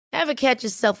Ever catch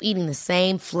yourself eating the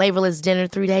same flavorless dinner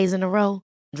 3 days in a row?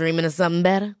 Dreaming of something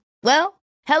better? Well,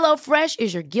 HelloFresh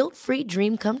is your guilt-free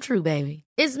dream come true, baby.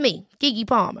 It's me, Keke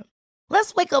Palmer.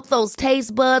 Let's wake up those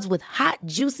taste buds with hot,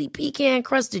 juicy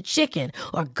pecan-crusted chicken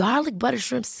or garlic butter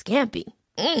shrimp scampi.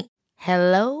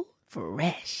 Hello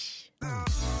Fresh.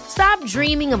 Stop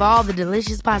dreaming of all the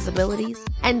delicious possibilities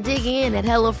and dig in at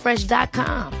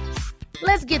HelloFresh.com.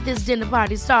 Let's get this dinner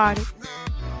party started.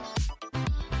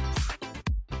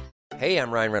 Hey,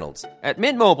 I'm Ryan Reynolds. At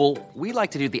Mint Mobile, we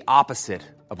like to do the opposite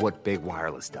of what Big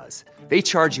Wireless does. They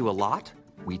charge you a lot,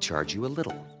 we charge you a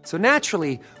little. So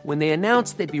naturally, when they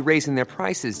announced they'd be raising their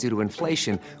prices due to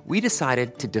inflation, we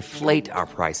decided to deflate our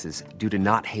prices due to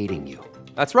not hating you.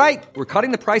 That's right. We're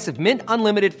cutting the price of Mint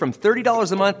Unlimited from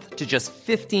 $30 a month to just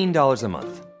 $15 a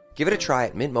month. Give it a try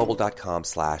at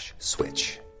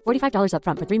mintmobile.com/switch. $45 up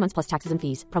front for 3 months plus taxes and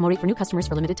fees. Promo rate for new customers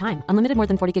for limited time. Unlimited more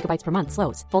than 40 gigabytes per month.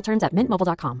 Slows full terms at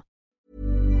mintmobile.com.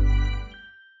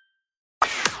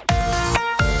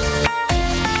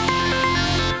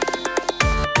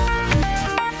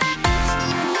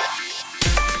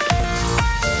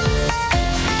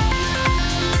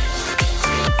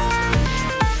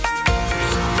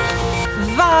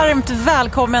 Varmt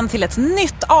välkommen till ett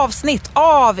nytt avsnitt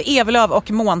av Evelöv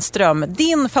och Månström,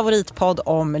 din favoritpodd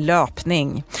om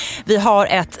löpning. Vi har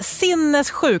ett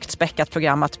sinnessjukt späckat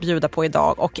program att bjuda på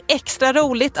idag och extra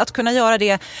roligt att kunna göra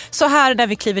det så här när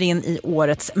vi kliver in i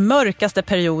årets mörkaste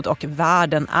period och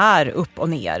världen är upp och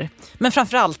ner. Men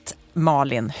framförallt,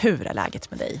 Malin, hur är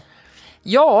läget med dig?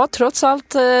 Ja, trots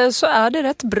allt så är det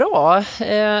rätt bra.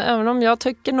 Även om jag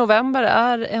tycker november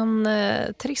är en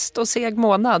trist och seg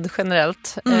månad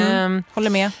generellt. Håller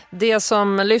med. Det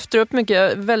som lyfter upp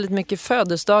väldigt mycket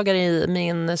födelsedagar i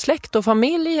min släkt och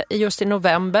familj just i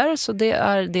november. Så det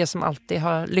är det som alltid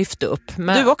har lyft upp.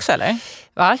 Men, du också eller?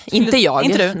 Va? Inte jag.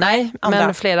 Inte du? Nej, andra.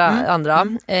 Men flera andra.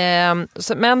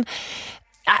 Men...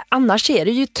 annars är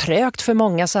det ju trögt för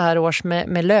många så här års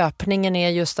med löpningen är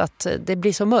just att det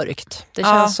blir så mörkt. Det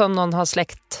känns som någon har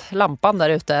släckt lampan där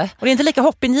ute. Och det är inte lika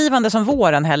hoppingivande som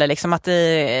våren heller. Liksom att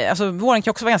våren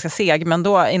kan också vara ganska seg men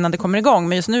då, innan det kommer igång.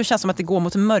 Men just nu känns det som att det går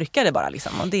mot mörkare bara.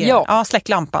 Liksom. Och det, släck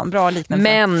lampan, bra liknelse.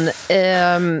 Men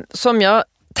som jag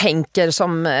tänker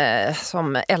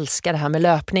som älskar det här med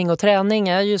löpning och träning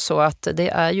är ju så att det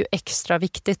är ju extra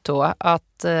viktigt då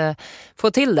att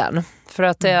få till den. För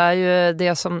att det är ju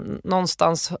det som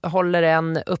någonstans håller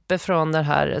en uppe från den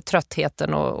här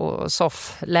tröttheten och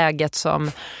soffläget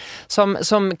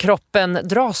som kroppen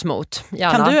dras mot.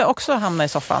 Gärna. Kan du också hamna i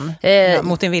soffan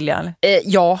mot din vilja? Eller?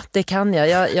 Ja, det kan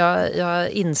jag. Jag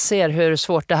inser hur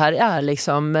svårt det här är.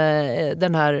 Liksom,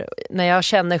 den här, när jag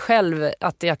känner själv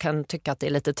att jag kan tycka att det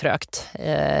är lite trögt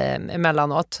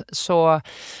emellanåt så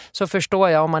förstår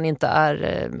jag om man inte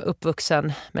är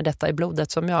uppvuxen med detta i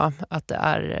blodet som jag, att det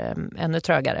är ännu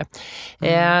trögare.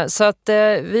 Så att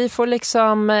vi får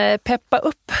liksom peppa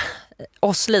upp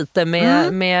oss lite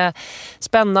med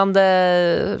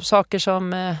spännande saker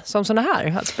som såna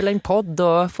här. Att spela in podd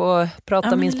och få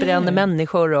prata med inspirerande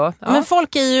människor. Och, Men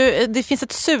folk är ju, det finns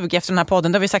ett sug efter den här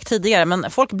podden, det har vi sagt tidigare, men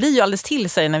folk blir ju alldeles till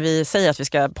sig när vi säger att vi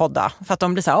ska podda. För att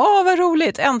de blir så här, vad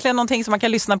roligt, äntligen någonting som man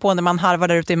kan lyssna på när man harvar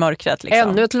där ute i mörkret. Liksom.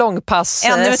 Ännu ett långpass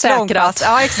säkrat.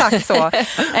 Ja, exakt så. Och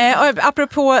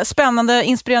apropå spännande,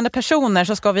 inspirerande personer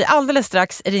så ska vi alldeles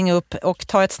strax ringa upp och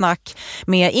ta ett snack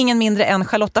med ingen mindre än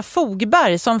Charlotta Fogberg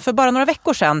som för bara några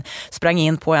veckor sedan sprang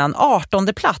in på en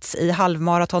 18:e plats i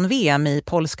halvmaraton-VM i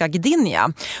polska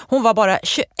Gdynia. Hon var bara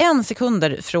 21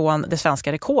 sekunder från det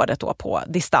svenska rekordet då på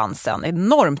distansen.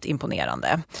 Enormt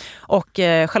imponerande. Och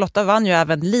Charlotta vann ju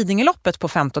även Lidingöloppet på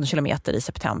 15 kilometer i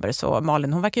september, så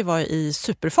Malin, hon verkar ju vara i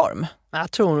superform.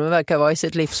 Jag tror hon verkar vara i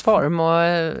sitt livsform och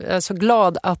jag är så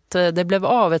glad att det blev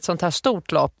av ett sånt här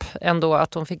stort lopp ändå,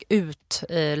 att hon fick ut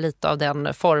lite av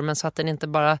den formen så att den inte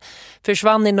bara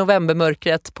försvann i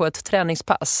novembermörkret på ett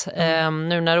träningspass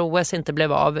nu när OS inte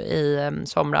blev av i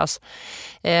somras.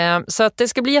 Så att det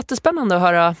ska bli jättespännande att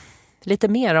höra lite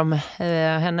mer om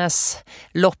hennes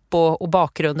lopp och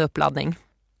bakgrund och uppladdning.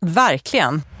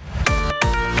 Verkligen.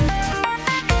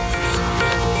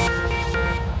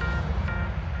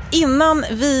 Innan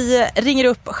vi ringer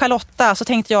upp Charlotta så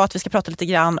tänkte jag att vi ska prata lite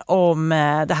grann om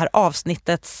det här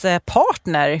avsnittets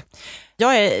partner.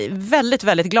 Jag är väldigt,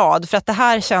 väldigt glad för att det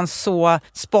här känns så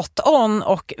spot on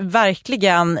och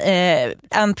verkligen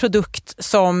en produkt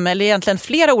som, eller egentligen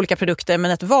flera olika produkter,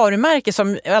 men ett varumärke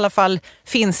som i alla fall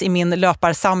finns i min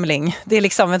löparsamling. Det är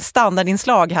liksom ett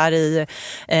standardinslag här i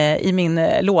min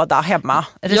låda hemma.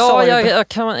 Resorb. Ja, jag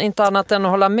kan inte annat än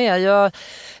att hålla med.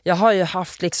 Jag har ju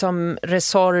haft liksom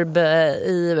Resorb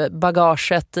i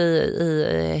bagaget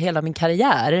i hela min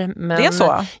karriär. Men, det är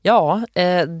så? Ja,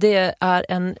 det är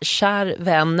en kär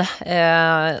vän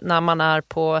när man är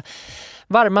på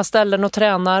varma ställen och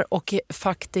tränar och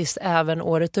faktiskt även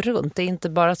året runt. Det är inte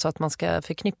bara så att man ska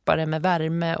förknippa det med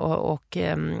värme och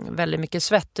väldigt mycket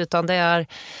svett, utan det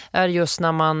är just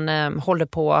när man håller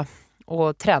på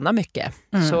och tränar mycket.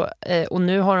 Så, och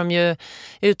nu har de ju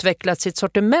utvecklat sitt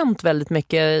sortiment väldigt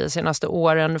mycket de senaste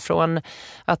åren, från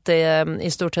att det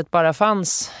i stort sett bara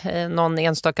fanns någon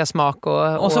enstaka smak.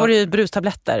 Och så var det ju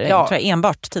brustabletter, tror jag,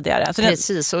 enbart tidigare. Alltså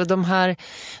precis, och de här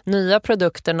nya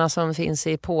produkterna som finns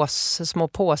i små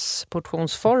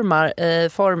portionsform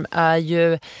är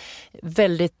ju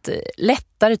väldigt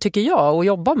lättare, tycker jag, att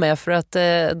jobba med, för att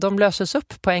de löses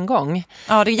upp på en gång.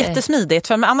 Ja, det är jättesmidigt,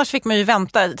 för annars fick man ju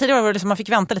vänta. Tidigare var det som man fick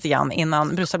vänta lite grann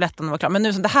innan brustabletten var klar. Men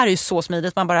nu, det här är ju så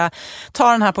smidigt. Man bara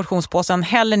tar den här portionspåsen,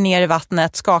 häller ner i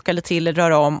vattnet, skakar lite till,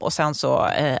 rör om och sen så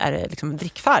är det liksom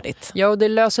drickfärdigt. Ja, och det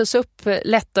löses upp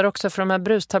lättare också, för de här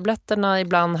brustabletterna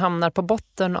ibland hamnar på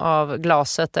botten av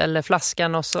glaset eller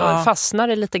flaskan och så fastnar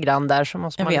det lite grann där, så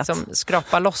måste man liksom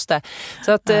skrapa loss det.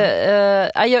 Så att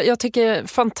jag tycker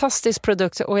fantastisk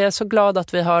produkt, och jag är så glad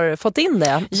att vi har fått in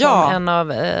det som en av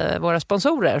våra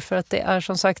sponsorer, för att det är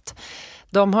som sagt,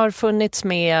 de har funnits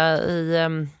med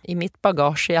i mitt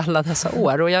bagage i alla dessa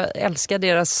år, och jag älskar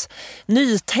deras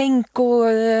nytänk och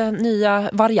nya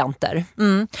varianter.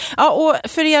 Ja, och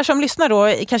för er som lyssnar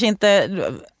då, kanske inte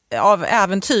av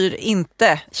äventyr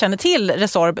inte känner till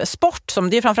Resorb Sport, som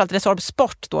det är framförallt Resorb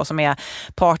Sport då som är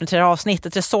partner till det här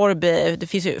avsnittet. Resorb, det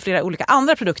finns ju flera olika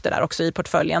andra produkter där också i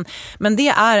portföljen, men det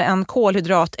är en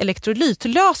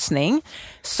kolhydrat-elektrolytlösning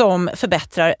som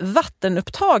förbättrar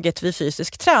vattenupptaget vid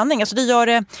fysisk träning. Alltså det gör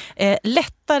det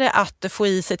lättare att få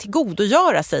i sig,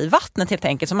 tillgodogöra sig vattnet helt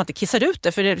enkelt, som man inte kissar ut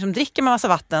det, för det liksom, dricker man massa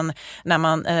vatten när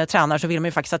man tränar, så vill man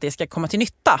ju faktiskt att det ska komma till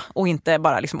nytta och inte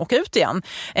bara liksom åka ut igen.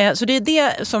 Så det är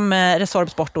det som Resorb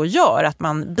Sport då gör, att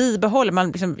man bibehåller,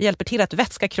 man liksom hjälper till att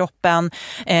vätska kroppen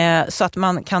så att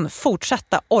man kan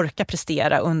fortsätta orka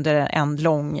prestera under en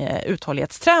lång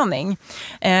uthållighetsträning.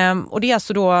 Och det är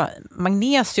alltså då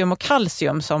magnesium och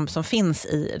kalcium som finns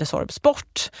i Resorb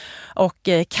Sport. Och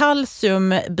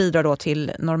kalcium bidrar då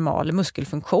till normal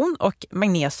muskelfunktion och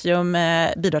magnesium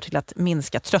bidrar till att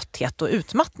minska trötthet och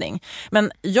utmattning.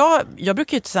 Men jag brukar ju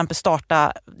till exempel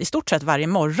starta i stort sett varje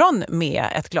morgon med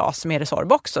ett glas med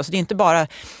Resorb också. Så det är inte bara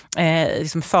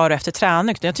liksom före och efter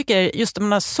träning. Jag tycker just om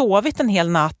man har sovit en hel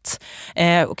natt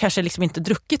och kanske liksom inte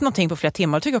druckit någonting på flera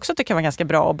timmar, jag tycker också att det kan vara ganska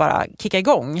bra att bara kicka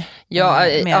igång. Ja,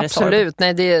 absolut.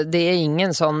 Nej, det är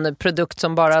ingen sån produkt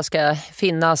som bara ska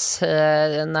finnas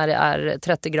när det är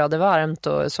 30 grader varmt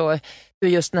och så.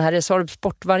 Just den här Resorb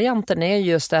Sport-varianten är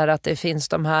just det här att det finns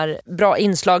de här bra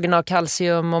inslagen av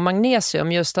kalcium och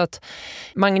magnesium. Just att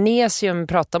magnesium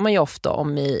pratar man ju ofta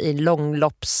om i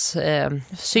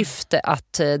långloppssyfte,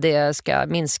 att det ska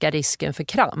minska risken för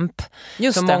kramp.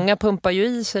 Just så det. Många pumpar ju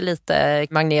i sig lite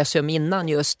magnesium innan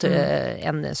just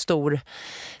en stor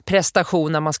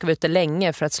prestation när man ska vara ute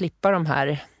länge för att slippa de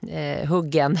här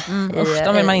huggen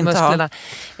de vill man inte musklerna.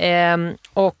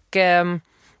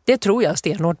 Det tror jag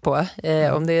stenhårt på,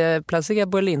 om det är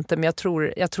placebo eller inte, men jag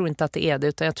tror inte att det är det,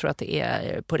 utan jag tror att det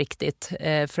är på riktigt.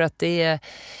 För att det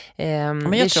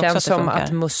känns som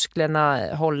att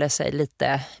musklerna håller sig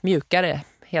lite mjukare,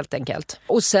 helt enkelt.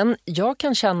 Och sen, jag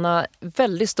kan känna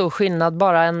väldigt stor skillnad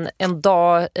bara en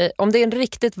dag, om det är en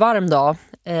riktigt varm dag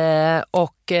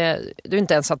och du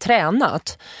inte ens har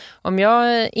tränat. Om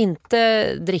jag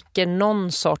inte dricker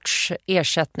någon sorts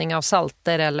ersättning av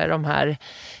salter eller de här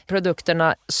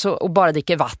produkterna och bara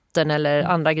dricker vatten eller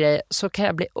andra grejer, så kan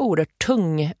jag bli oerhört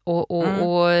tung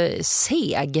och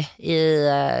seg i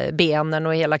benen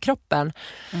och i hela kroppen.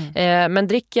 Men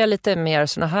dricker jag lite mer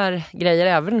såna här grejer,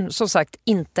 även som sagt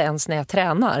inte ens när jag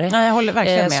tränar. Nej, jag håller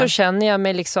verkligen med. Så känner jag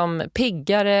mig liksom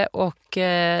piggare och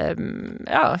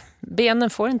benen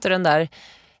får inte den där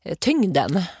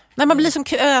tyngden. Nej, man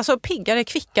blir som piggare,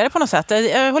 kvickare på något sätt.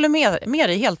 Jag håller med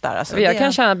dig helt där. Alltså, jag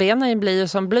kan känna att benen blir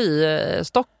som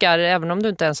blystockar även om du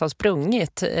inte ens har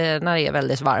sprungit när det är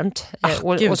väldigt varmt.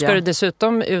 Och ska du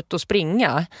dessutom ut och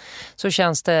springa så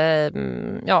känns det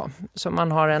som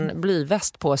man har en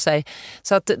blyväst på sig.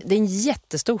 Så att det är en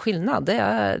jättestor skillnad.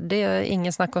 Det är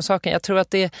ingen snack om saken. Jag tror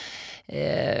att det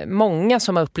är många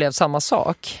som har upplevt samma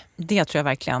sak. Det tror jag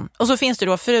verkligen. Och så finns det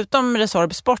då, förutom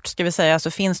Resorb Sport ska vi säga,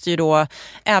 så finns det ju då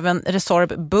även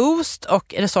Resorb Boost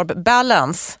och Resorb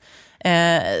Balance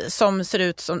som ser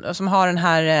ut som har den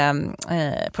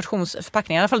här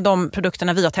portionsförpackningen. I alla fall de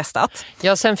produkterna vi har testat.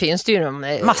 Ja, sen finns det ju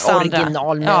de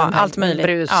original med allt möjligt.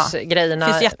 Brusgrejerna.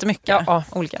 Det finns jättemycket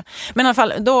olika. Men i alla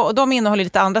fall, de innehåller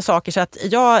lite andra saker. Så att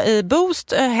i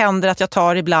Boost händer att jag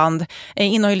tar ibland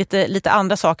innehåller lite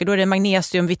andra saker. Då är det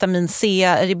magnesium, vitamin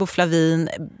C, riboflavin,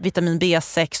 vitamin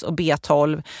B6 och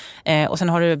B12. Och sen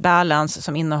har du Balance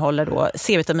som innehåller då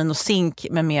C-vitamin och zink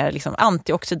med mer liksom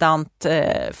antioxidant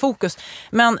fokus.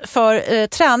 Men för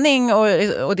träning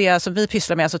och det som vi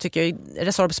pysslar med så tycker jag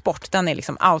Resorb Sport, den är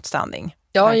liksom outstanding.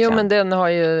 Ja, jo, men den har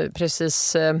ju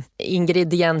precis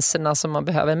ingredienserna som man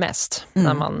behöver mest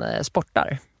när man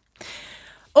sportar.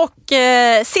 Och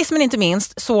sist men inte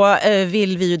minst så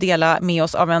vill vi ju dela med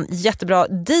oss av en jättebra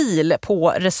deal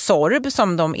på Resorb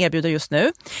som de erbjuder just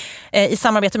nu i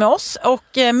samarbete med oss.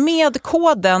 Och med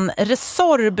koden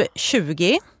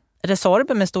Resorb20,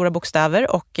 Resorb med stora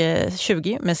bokstäver och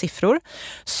 20 med siffror,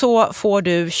 så får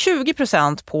du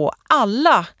 20% på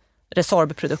alla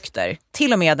Resorb-produkter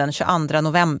till och med den 22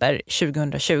 november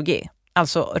 2020.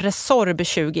 Alltså Resorb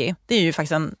 20, det är ju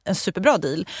faktiskt en superbra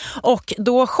deal. Och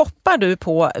då shoppar du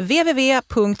på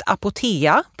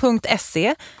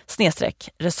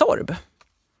www.apotea.se/Resorb.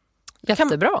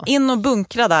 Jättebra. In och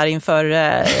bunkra där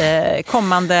inför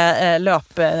kommande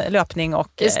löpning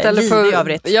och liv i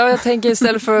övrigt. Ja, jag tänker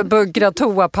istället för att bunkra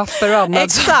toapapper och annat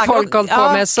exakt, som folk håller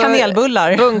på med. Så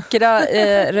kanelbullar. Bunkra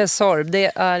Resorb,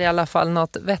 det är i alla fall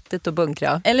något vettigt att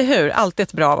bunkra. Eller hur? Alltid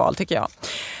ett bra val tycker jag.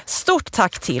 Stort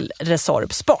tack till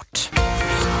Resorb Sport.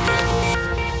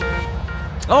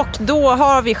 Och då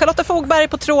har vi Charlotta Fogberg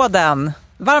på tråden.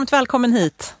 Varmt välkommen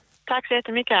hit. Tack så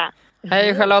jättemycket.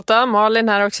 Hej Charlotta, Malin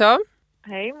här också.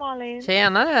 Hej Malin.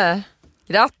 Tjenare.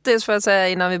 Grattis får jag säga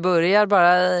innan vi börjar.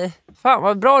 Fan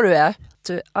vad bra du är.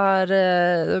 Du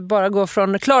är bara gå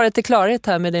från klarhet till klarhet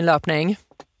här med din löpning.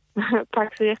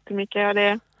 Tack så jättemycket. Ja,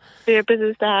 det är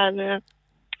precis det här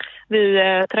vi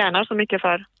tränar så mycket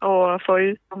för. Och få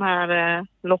ut de här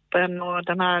loppen och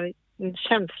den här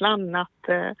känslan att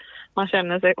man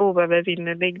känner sig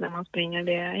oövervinnerlig när man springer.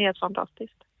 Det är helt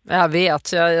fantastiskt. Jag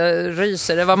vet, jag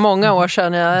ryser. Det var många år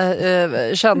sedan jag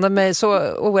kände mig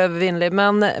så oövervinnlig.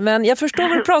 Men jag förstår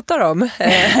vad du pratar om. Ja,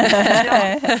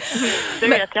 det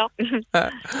vet jag.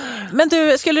 Men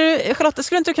Charlotta,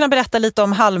 skulle inte du kunna berätta lite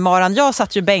om halvmaran? Jag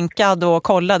satt ju bänkad och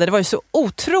kollade. Det var ju så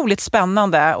otroligt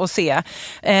spännande att se.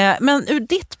 Men ur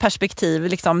ditt perspektiv,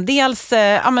 liksom, dels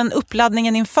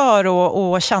uppladdningen inför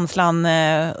och känslan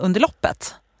under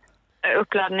loppet.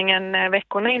 Uppladdningen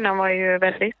veckorna innan var ju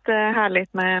väldigt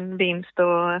härligt med en vinst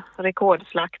och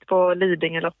rekordslakt på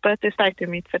Lidingöloppet. Det stärkte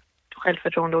mitt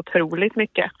självförtroende otroligt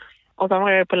mycket. Och sen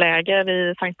var jag på läger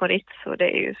i Sankt Moritz och det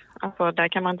är ju, alltså, där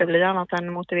kan man inte bli annat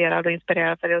än motiverad och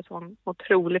inspirerad för det är en sån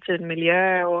otroligt fin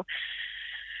miljö och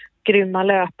grymma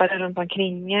löpare runt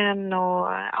omkring en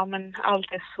och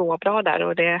allt är så bra där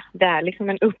och det är liksom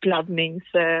en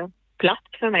uppladdningsplats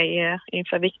för mig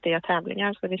inför viktiga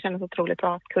tävlingar. Så det kändes otroligt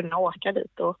bra att kunna åka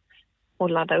dit och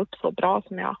ladda upp så bra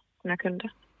som jag kunde.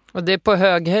 Och det är på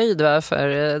hög höjd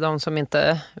för de som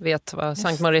inte vet vad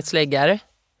Sankt Moritz ligger?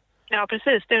 Ja,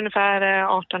 precis. Det är ungefär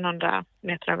 1800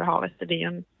 meter över havet. Det är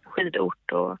en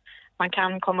skidort och man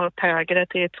kan komma upp högre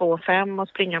till 2,5 och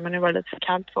springa, men nu var det lite för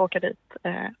kallt för att åka dit.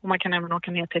 Och man kan även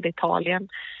åka ner till Italien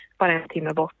bara en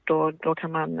timme bort och då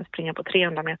kan man springa på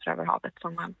 300 meter över havet.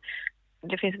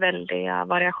 Det finns väldiga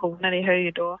variationer i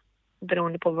höjd och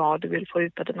beroende på vad du vill få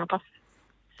ut av dina pass.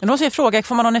 Men då ska jag fråga,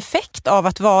 får man någon effekt av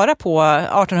att vara på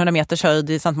 1800 meters höjd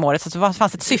i Sankt Moritz? Alltså, vad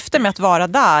fanns ett syfte med att vara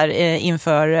där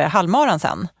inför halvmaran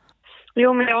sen?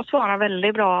 Jo, men jag svarar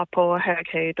väldigt bra på hög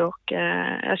höjd och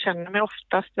jag känner mig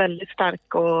oftast väldigt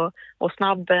stark och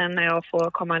snabb när jag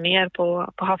får komma ner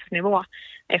på havsnivå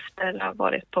efter att ha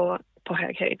varit på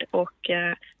hög höjd. Och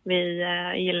vi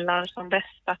gillar som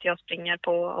bäst att jag springer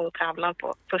på och tävlar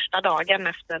på första dagen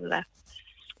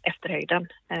efter höjden.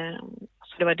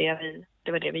 Så det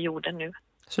var det vi gjorde nu.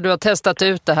 Så du har testat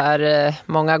ut det här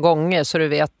många gånger så du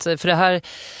vet, för det här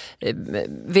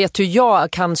vet ju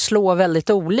jag kan slå väldigt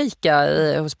olika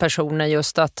hos personer,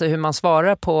 just att hur man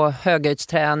svarar på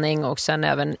höghöjdsträning och sen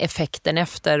även effekten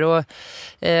efter. Och,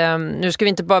 nu ska vi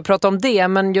inte bara prata om det,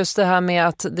 men just det här med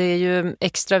att det är ju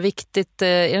extra viktigt, är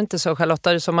det inte så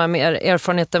Charlotta, som har mer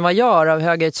erfarenhet än vad jag har av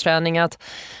höghöjdsträning, att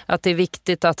det är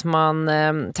viktigt att man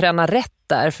tränar rätt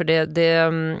där, för det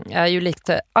är ju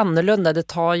lite annorlunda. Det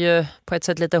tar ju på ett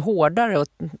sätt lite hårdare och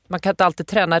man kan inte alltid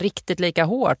träna riktigt lika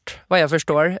hårt, vad jag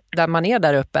förstår, där man är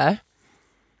där uppe.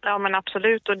 Ja, men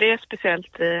absolut, och det är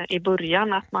speciellt i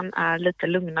början att man är lite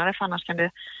lugnare, för annars kan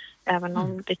det, även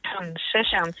om det kanske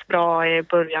känns bra i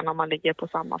början om man ligger på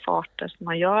samma farter som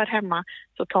man gör hemma,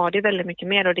 så tar det väldigt mycket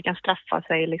mer och det kan straffa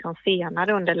sig liksom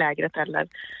senare under lägret eller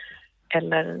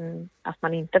att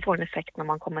man inte får en effekt när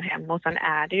man kommer hem. Och sen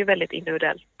är det ju väldigt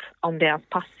individuellt om det ens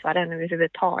passar en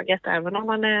överhuvudtaget, även om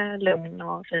man är lugn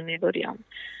och fin i början.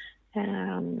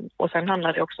 Och sen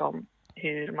handlar det också om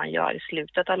hur man gör i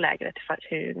slutet av lägret, för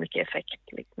hur mycket effekt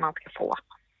man ska få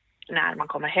när man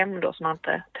kommer hem då, så man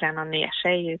inte tränar ner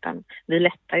sig, utan vi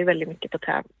lättar ju väldigt mycket på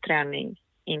träning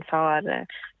inför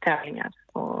tävlingar,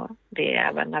 och det är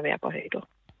även när vi är på höjd då.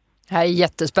 Det här är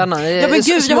jättespännande. Ja, men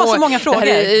gud, jag har så många frågor.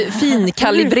 Det här är fin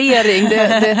kalibrering.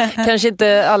 Det kanske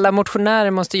inte alla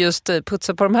motionärer måste just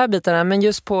putsa på de här bitarna, men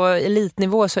just på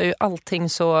elitnivå så är ju allting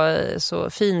så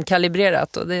fin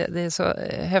kalibrerat, och det är så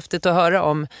häftigt att höra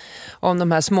om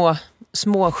de här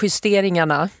små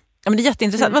justeringarna. Ja, men det är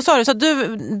jätteintressant. Vad sa du? Så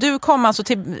du kom alltså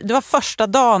det var första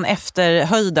dagen efter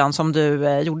höjden som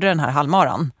du gjorde den här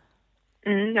halvmaran?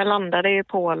 Jag landade i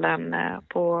Polen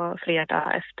på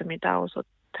fredag eftermiddag, och så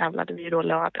tävlade vi då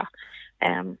lördag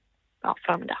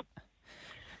förmiddag.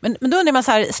 Men då undrar man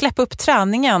så här, släppa upp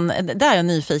träningen, där är jag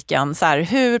nyfiken. Så här,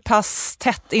 hur pass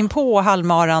tätt in på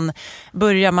halvmaran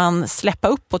börjar man släppa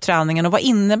upp på träningen, och vad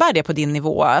innebär det på din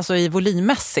nivå? Alltså i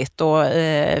volymmässigt och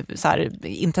så här,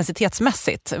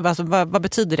 intensitetsmässigt. Alltså, vad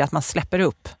betyder det att man släpper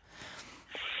upp?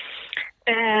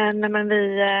 Nej, men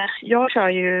jag kör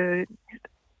ju,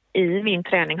 i min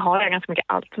träning har jag ganska mycket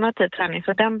alternativ träning,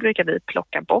 så den brukar vi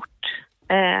plocka bort.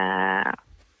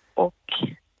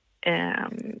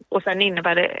 Och sen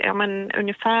innebär det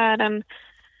ungefär en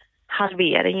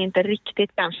halvering, inte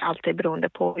riktigt kanske alltid beroende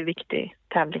på hur viktig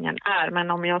tävlingen är.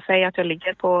 Men om jag säger att jag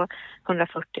ligger på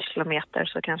 140 kilometer,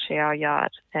 så kanske jag gör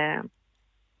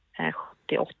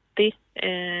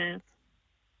 70-80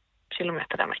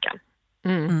 kilometer den veckan.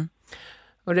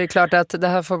 Och det är klart att det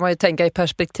här får man ju tänka i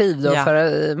perspektiv då,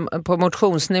 för på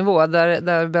motionsnivå där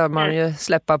behöver man ju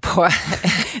släppa på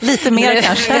lite mer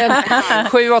kanske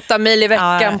 7-8 mil i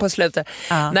veckan på slutet.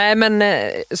 Nej, men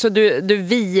så du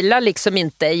vilar liksom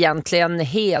inte egentligen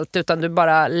helt, utan du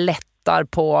bara lättar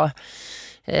på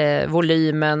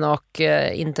volymen och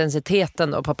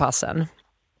intensiteten då på passen.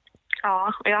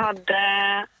 Ja, och jag hade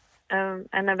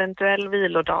en eventuell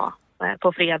vilodag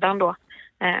på fredagen då.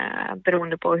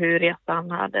 Beroende på hur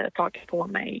resan hade tagit på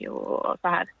mig och så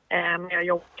här. Men jag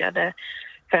joggade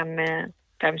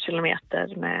 5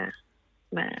 kilometer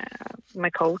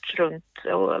med coach runt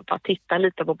och bara titta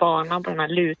lite på banan, på den här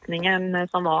lutningen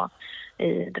som var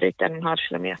i drygt 1,5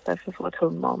 kilometer, för att få ett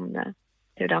hum om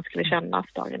hur den skulle kännas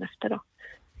dagen efter då.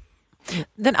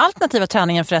 Den alternativa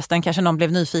träningen förresten kanske någon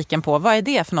blev nyfiken på. Vad är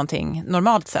det för någonting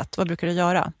normalt sett? Vad brukar du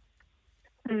göra?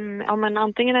 Ja, men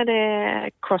antingen är det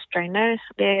crosstrainer.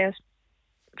 Det är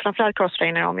framförallt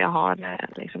crosstrainer om jag har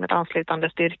liksom ett anslutande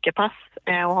styrkepass.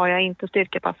 Och har jag inte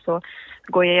styrkepass så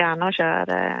går jag gärna och kör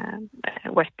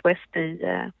wet west i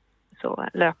så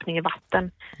löpning i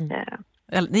vatten.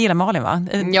 Det gillar Malin, va?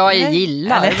 Jag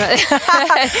gillar.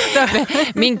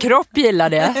 Min kropp gillar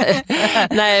det.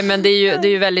 Nej, men det är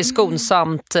ju väldigt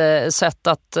skonsamt sätt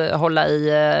att hålla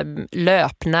i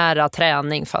löpnära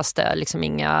träning, fast det är liksom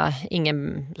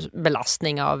ingen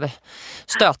belastning av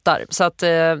stötar. Så att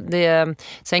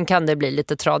sen kan det bli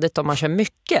lite tradigt om man kör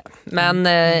mycket. Men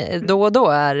då och då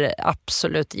är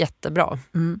absolut jättebra.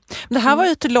 Det här var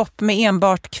ju ett lopp med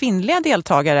enbart kvinnliga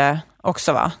deltagare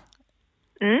också, va?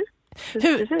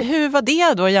 Hur var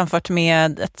det då jämfört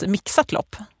med ett mixat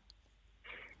lopp?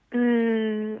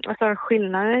 Alltså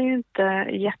skillnaden är ju inte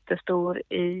jättestor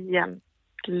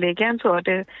egentligen så.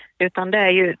 Utan det är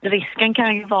ju, risken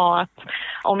kan ju vara att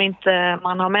om inte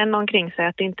man har män omkring sig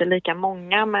att det inte är lika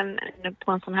många, men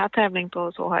på en sån här tävling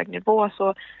på så hög nivå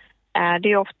så är det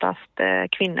ju oftast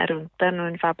kvinnor runt den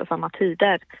ungefär på samma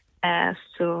tider.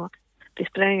 Så det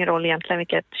spelar ingen roll egentligen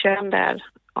vilket kön det är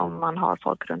om man har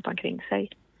folk runt omkring sig.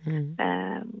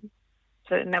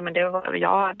 Så nej, men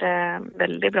jag hade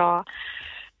väldigt bra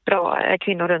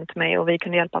kvinnor runt mig och vi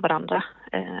kunde hjälpa varandra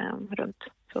runt.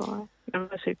 Så det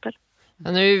var super.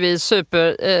 Nu är vi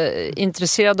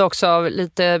superintresserade också av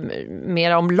lite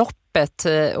mer om loppet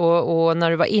och när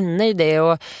du var inne i det.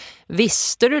 Och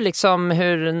visste du liksom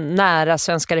hur nära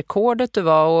svenska rekordet du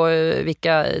var och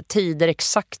vilka tider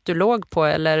exakt du låg på?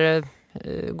 Eller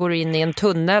går du in i en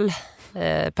tunnel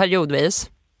periodvis?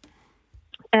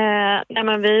 Nej,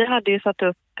 men vi hade ju satt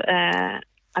upp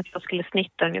att jag skulle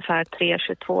snitta ungefär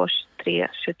 3.22,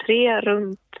 3.23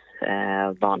 runt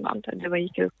banan. Det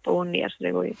gick upp och ner, så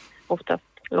det var ju oftast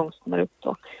långsammare upp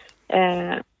då.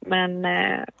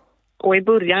 Och i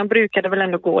början brukade det väl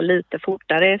ändå gå lite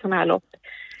fortare i sådana här lopp.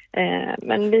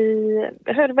 Men vi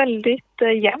höll väldigt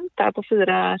jämnt där på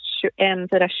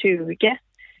 4.21,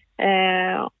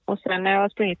 4.20. Och sen när jag har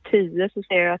sprungit 10 så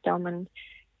ser jag att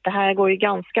det här går ju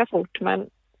ganska fort, men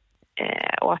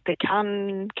och att det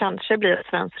kanske blir ett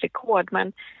svenskt rekord,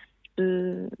 men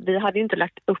vi hade ju inte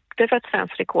lagt upp det för ett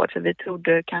svenskt rekord, för vi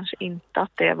trodde kanske inte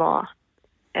att det var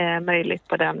möjligt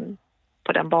på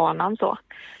den banan så.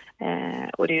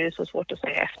 Och det är ju så svårt att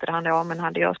säga efterhand, men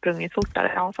hade jag sprungit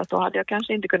fortare, fast då hade jag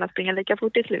kanske inte kunnat springa lika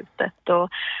fort i slutet och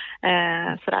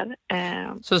sådär.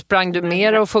 Så sprang du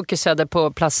mer och fokuserade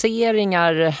på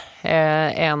placeringar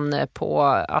än på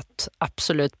att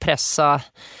absolut pressa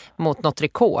mot något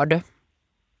rekord?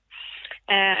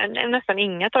 Nästan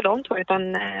inget av dem,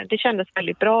 utan det kändes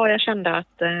väldigt bra. Jag kände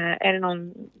att är det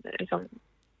någon, liksom,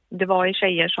 det var ju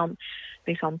tjejer som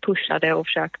liksom pushade och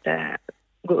försökte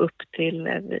gå upp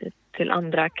till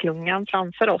andra klungan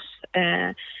framför oss.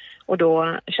 Och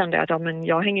då kände jag att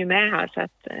jag hänger med här, så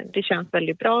att det känns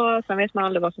väldigt bra. Sen vet man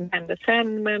aldrig vad som händer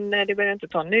sen, men det behöver inte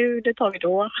ta nu, det tar vi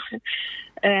då.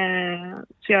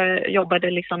 Så jag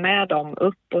jobbade liksom med dem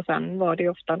upp, och sen var det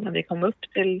ofta när vi kom upp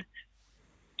till,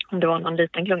 om det var någon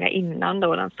liten klunga innan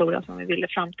då, den stora som vi ville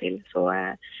fram till,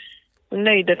 så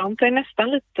nöjde de sig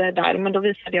nästan lite där. Men då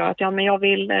visade jag att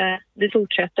vi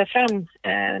fortsätter fram.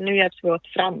 Nu hjälps vi åt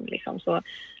fram liksom. Så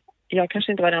jag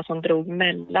kanske inte var den som drog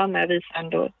mellan, men jag visade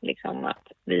ändå liksom att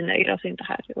vi nöjde oss inte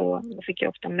här. Och då fick jag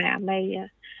ofta med mig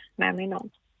någon.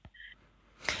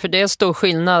 För det är stor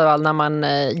skillnad när man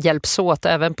hjälps åt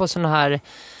även på sådana här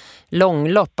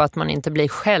långlopp, att man inte blir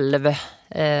själv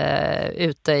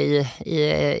ute i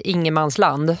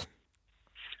ingenmansland.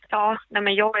 Ja,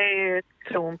 men jag är ju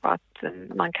tron på att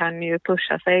man kan ju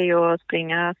pusha sig och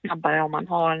springa snabbare om man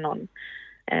har någon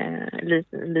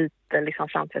lite liksom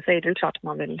framför sig. Det är klart att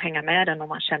man vill hänga med den om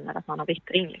man känner att man har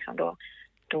vittring. Liksom.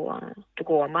 Då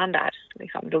går man där.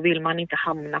 Liksom. Då vill man inte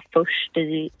hamna först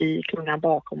i klungan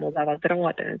bakom och behöva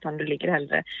dra den, utan du ligger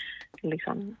hellre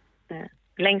liksom,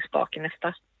 längst bak i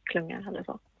nästa klunga eller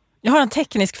så. Jag har en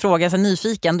teknisk fråga, så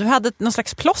nyfiken. Du hade någon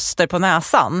slags plåster på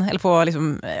näsan, eller på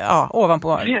liksom,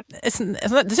 ovanpå. Det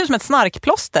ser ut som ett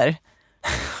snarkplåster.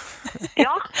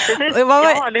 Ja, precis. Jag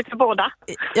har lite båda.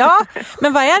 Ja,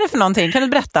 men vad är det för någonting? Kan du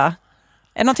berätta?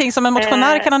 Är det någonting som en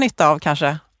motionär kan ha nytta av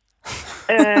kanske?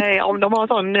 Om de har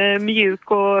sån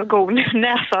mjuk och god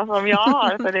näsa som jag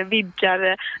har, så det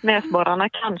vidgar näsborrarna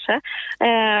kanske.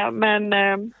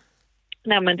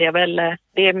 Nej, men det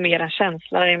är mer en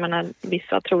känsla. Jag menar,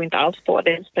 vissa tror inte alls på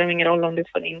det. Det spelar ingen roll om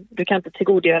du kan inte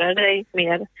tillgodogöra dig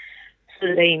mer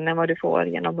syre in än vad du får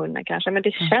genom munnen kanske. Men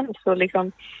det känns så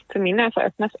liksom, för min näsa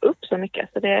öppnas upp så mycket,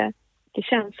 så det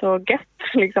känns så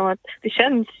gött liksom, att det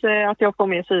känns att jag får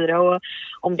mer syre, och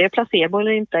om det är placebo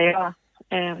eller inte är jag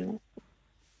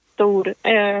stor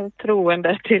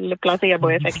troende till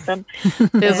placeboeffekten.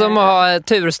 Det är som att ha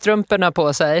turstrumporna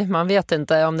på sig. Man vet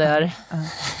inte om det är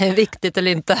viktigt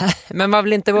eller inte, men man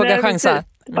vill inte våga chansa.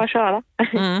 Bara köra.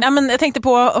 Ja, men jag tänkte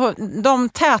på de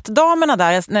tätdamerna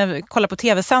där, när vi kollade på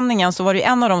tv-sändningen så var det ju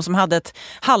en av dem som hade ett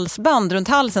halsband runt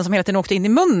halsen som hela tiden åkte in i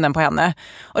munnen på henne.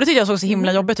 Och det tyckte jag såg så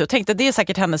himla jobbigt ut. Tänkte att det är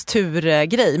säkert hennes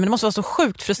turgrej, men det måste vara så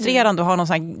sjukt frustrerande att ha någon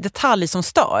sån här detalj som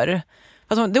stör.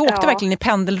 Alltså, det åkte verkligen i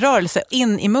pendelrörelse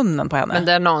in i munnen på henne. Men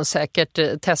det har någon säkert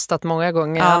testat många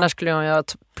gånger. Annars skulle jag ha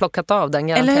plockat av den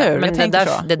garanterat. Eller hur? Men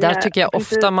det där tycker jag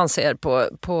ofta man ser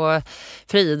på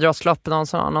friidrottslopp.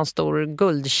 Någon stor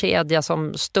guldkedja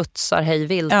som studsar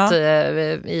hejvilt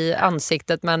i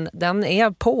ansiktet. Men den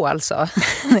är på alltså.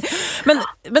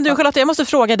 men du Charlotte, jag måste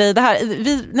fråga dig det här.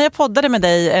 När jag poddade med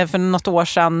dig för något år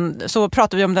sedan så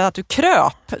pratade vi om det att du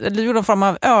kröp. Du gjorde en form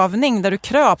av övning där du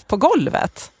kröp på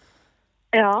golvet.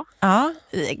 Ja.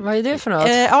 Vad är det för något?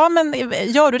 Ja, men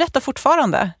gör du detta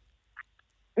fortfarande?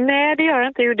 Nej, det gör jag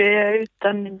inte.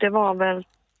 Utan det var väl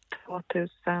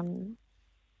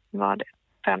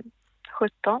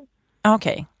 2017.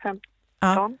 Okej. 15.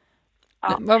 Ja.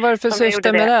 Ja. Vad var det för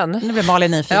syfte med den? Nu blir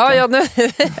Malin nyfiken. Ja, nu.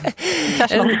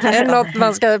 Är det något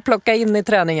man ska plocka in i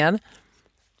träningen?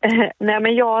 Nej,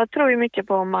 men jag tror ju mycket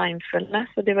på mindfulness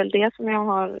och det är väl det som jag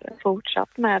har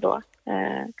fortsatt med då.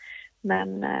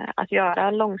 Men att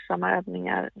göra långsamma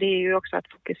övningar, det är ju också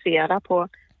att fokusera på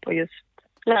just,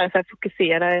 lära sig att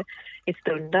fokusera i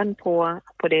stunden på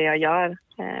det jag gör.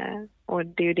 Och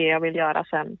det är ju det jag vill göra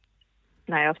sen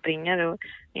när jag springer och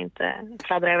inte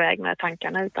fladdra iväg med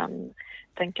tankarna utan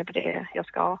tänka på det jag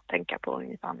ska tänka på och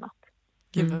inget annat.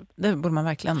 Gud, det borde man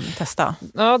verkligen testa.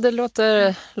 Ja, det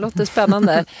låter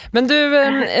spännande. Men du,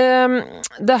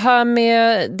 det här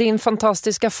med din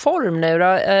fantastiska form nu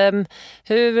då,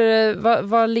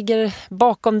 vad ligger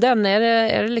bakom den? Är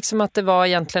det liksom att det var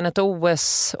egentligen ett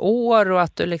OS-år och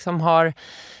att du liksom har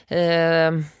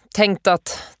tänkt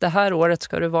att det här året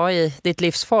ska du vara i ditt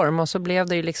livsform och så blev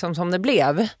det ju liksom som det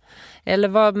blev? Eller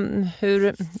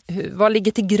vad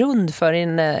ligger till grund för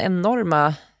din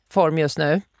enorma form just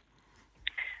nu?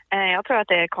 Jag tror att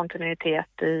det är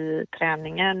kontinuitet i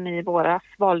träningen. I våras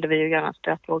valde vi att göra en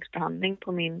stötvågsbehandling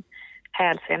på min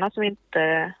hälsena som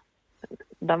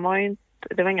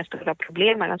det var inga stora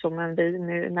problem med den så, men vi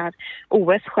nu när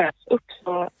OS sköts upp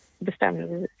så bestämde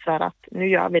vi för att nu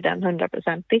gör vi den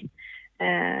 100%.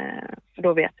 För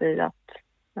då vet vi att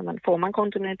får man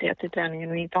kontinuitet i träningen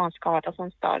och inte har en skada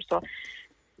som stör så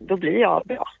då blir jag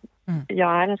bra.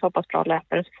 Jag är en så pass bra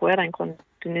löpare så får jag den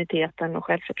kontinuiteten och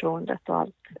självförtroendet och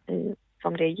allt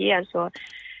som det ger så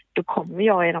då kommer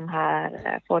jag i de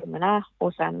här formerna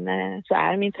och sen så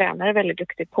är min tränare väldigt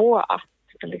duktig på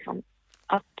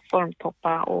att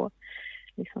formtoppa och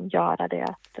liksom göra det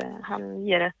att han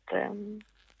ger ett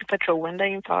förtroende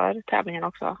inför tävlingen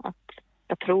också att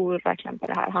jag tror verkligen på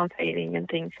det här. Han säger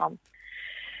ingenting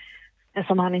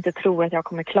som han inte tror att jag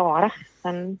kommer klara.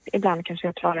 Men ibland kanske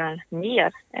jag klarar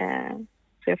mer.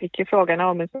 Så jag fick ju frågan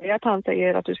om att han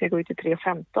säger att du ska gå ut i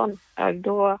 3.15.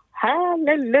 Då,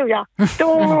 halleluja!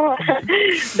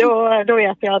 Då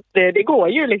vet jag att det går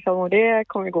ju liksom och det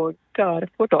kommer gå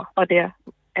fort då. Och det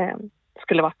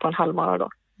skulle varit på en halvmara då.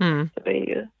 Så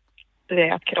det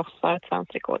är att krossa ett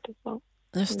svenskt rekord. Så.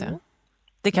 Just det.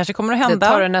 Det kanske kommer att hända.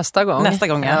 Det tar det nästa gång. Nästa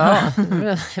gång, ja.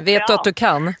 Vet du att du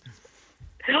kan?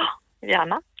 Ja,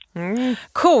 gärna.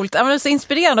 Coolt, det är så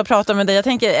inspirerande att prata med dig. Jag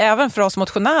tänker även för oss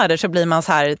motionärer så blir man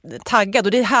så här taggad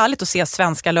och det är härligt att se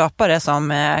svenska löpare som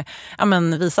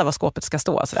visar vad skåpet ska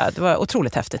stå. Så där. Det var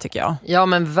otroligt häftigt tycker jag. Ja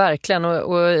men verkligen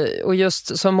och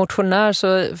just som motionär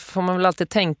så får man väl alltid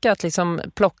tänka att liksom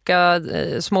plocka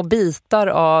små bitar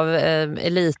av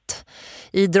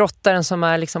elitidrottaren som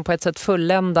är liksom på ett sätt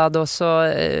fulländad och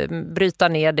så bryta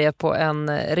ner det på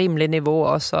en rimlig nivå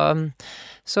och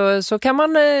så kan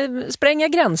man spränga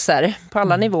gränser på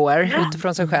alla nivåer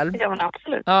utifrån sig själv. Ja, men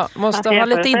absolut. Ja, måste ha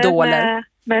lite idoler.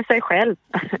 Med sig själv.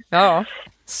 Ja.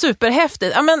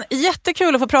 Superhäftigt. Ja, men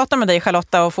jättekul att få prata med dig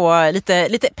Charlotta och få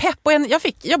lite pepp. Och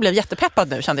jag blev jättepeppad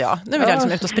nu kände jag. Nu vill jag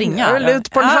liksom ut och springa. Jag vill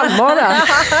ut på en halvmara.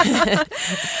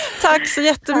 Tack så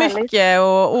jättemycket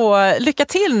och lycka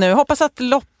till nu. Hoppas att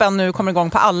loppen nu kommer igång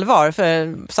på allvar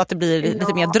så att det blir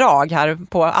lite mer drag här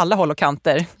på alla håll och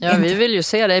kanter. Ja, vi vill ju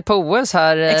se dig på OS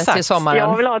här till sommaren.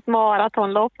 Jag vill ha ett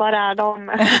maratonlopp. Var är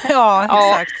de? Ja,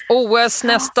 exakt. OS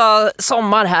nästa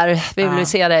sommar här. Vi vill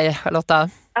se dig Charlotta.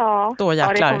 Ja, då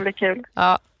jäklar. Ja, det kommer bli kul.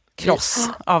 Ja. Kross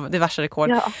av diverse rekord.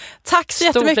 Ja. Tack så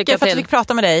Stort jättemycket för att du fick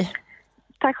prata med dig.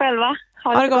 Tack själva.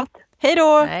 Ha det gott. Hej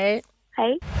då. Hej.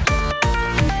 Hej.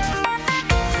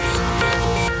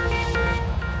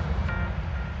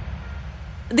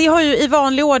 Det har ju i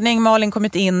vanlig ordning, Malin,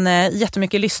 kommit in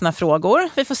jättemycket lyssnarfrågor.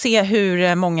 Vi får se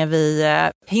hur många vi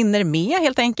hinner med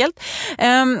helt enkelt.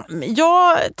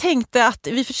 Jag tänkte att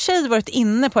vi för sig varit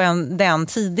inne på den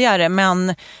tidigare,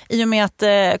 men i och med att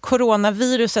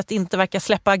coronaviruset inte verkar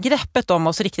släppa greppet om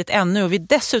oss riktigt ännu och vi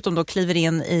dessutom då kliver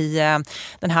in i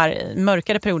den här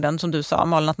mörkare perioden som du sa,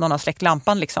 Malin, att någon har släckt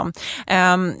lampan liksom.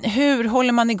 Hur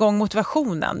håller man igång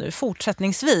motivationen nu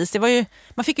fortsättningsvis?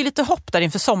 Man fick ju lite hopp där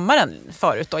inför sommaren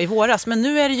förut då, i våras, men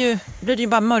nu blir det ju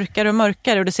bara mörkare och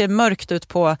mörkare och det ser mörkt ut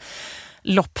på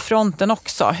loppfronten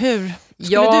också. Hur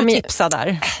skulle du tipsa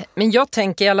där? Men jag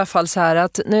tänker i alla fall så här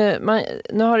att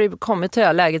nu har det kommit till det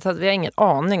här läget att vi har ingen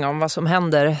aning om vad som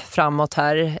händer framåt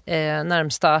här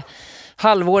närmsta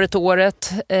halvåret,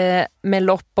 året med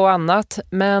lopp och annat.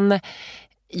 Men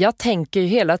jag tänker ju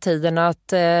hela tiden att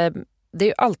det är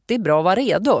ju alltid bra att vara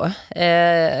redo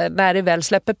när det väl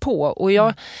släpper på. Och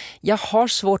jag har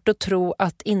svårt att tro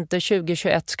att inte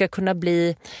 2021 ska kunna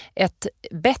bli ett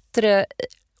bättre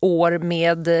år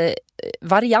med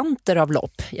varianter av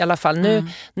lopp i alla fall.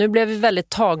 Nu blev vi väldigt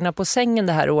tagna på sängen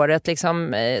det här året.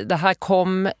 Liksom, det här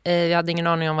kom, jag hade ingen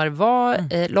aning om vad det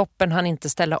var. Loppen hann inte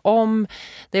ställa om.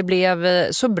 Det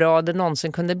blev så bra det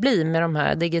någonsin kunde bli med de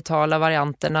här digitala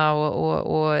varianterna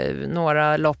och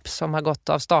några lopp som har gått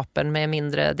av stapeln med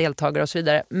mindre deltagare och så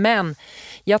vidare. Men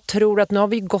jag tror att nu har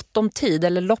vi gott om tid,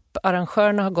 eller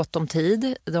lopparrangörerna har gott om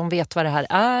tid. De vet vad det här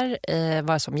är,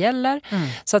 vad som gäller.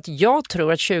 Så att jag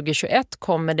tror att 2021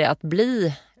 kommer det att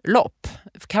bli lopp.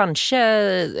 Kanske,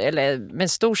 eller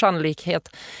med stor sannolikhet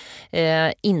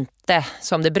inte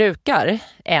som det brukar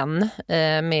än,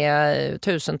 med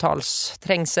tusentals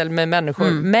trängsel med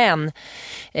människor. Men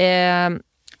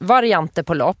varianter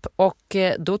på lopp, och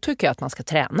då tycker jag att man ska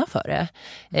träna för det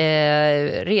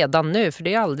redan nu, för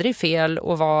det är aldrig fel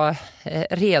att vara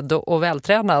redo och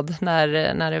vältränad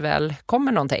när det väl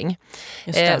kommer någonting.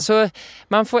 Så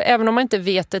man får, även om man inte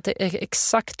vet ett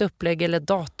exakt upplägg eller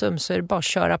datum, så är det bara att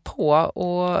köra på,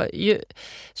 och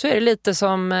så är det lite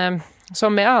som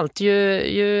med allt,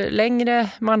 ju längre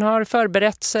man har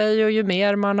förberett sig och ju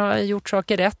mer man har gjort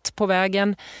saker rätt på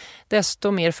vägen,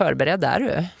 desto mer förberedd är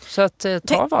du. Så att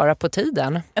ta vara på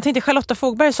tiden. Jag tänkte Charlotta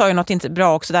Fogberg sa ju något inte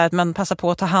bra också där, att man passar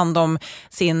på att ta hand om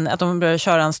att de börjar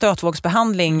köra en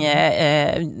stötvågsbehandling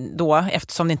då,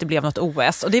 eftersom det inte blev något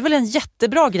OS. Och det är väl en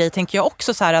jättebra grej, tänker jag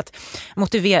också, så här, att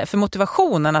för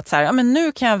motivationen, att så här, ja, men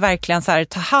nu kan jag verkligen så här,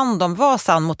 ta hand om, var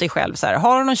sann mot dig själv. Så här,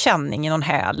 har du någon känning i någon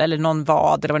häl eller någon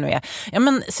vad eller vad det nu är, ja,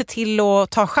 men se till att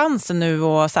ta chansen nu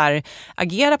och så här,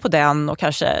 agera på den, och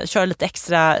kanske köra lite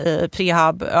extra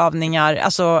prehabövningar.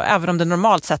 Alltså, även om det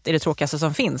normalt sett är det tråkigaste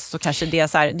som finns, så kanske det är,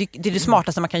 så här, det är det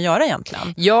smartaste man kan göra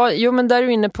egentligen. Ja, men där är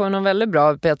du inne på något väldigt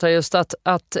bra, Petra, just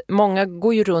att många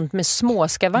går ju runt med små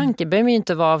skavanker. Det behöver ju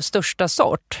inte vara av största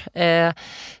sort.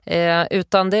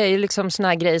 Utan det är ju liksom såna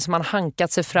här grejer som man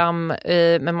hankat sig fram,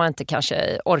 men man inte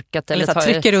kanske orkat. Eller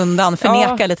trycker undan,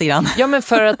 förnekar lite grann. Ja, men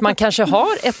för att man kanske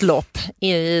har ett lopp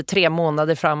i 3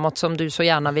 månader framåt som du så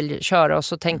gärna vill köra, och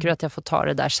så tänker du att jag får ta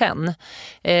det där sen.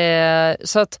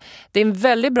 Så att det är en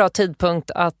väldigt bra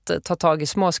tidpunkt att ta tag i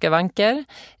småskavanker.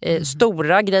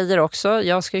 Stora grejer också.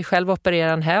 Jag ska ju själv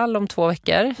operera en häl om 2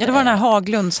 veckor. Ja, det var den här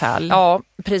Haglunds häl. Ja,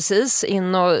 precis.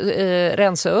 In och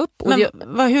rensa upp.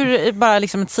 Men bara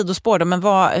liksom ett sidospår då, men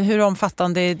hur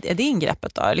omfattande är det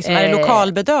ingreppet då? Liksom, är det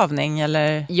lokalbedövning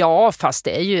eller? Ja, fast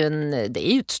det är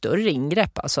ju ett större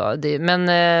ingrepp alltså.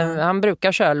 Han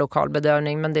brukar köra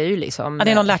lokalbedövning, men det är ju liksom... Ja,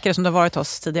 det är någon läkare som du har varit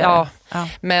hos tidigare. Ja.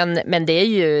 Men det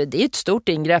är ett stort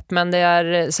ingrepp, men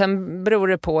sen beror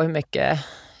det på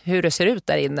hur det ser ut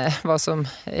där inne,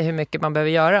 hur mycket man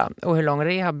behöver göra och hur lång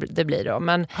rehab det blir då.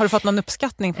 Men, har du fått någon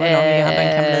uppskattning på hur lång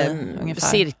rehaben kan bli ungefär?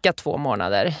 Cirka 2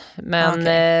 månader. Men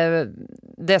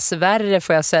dessvärre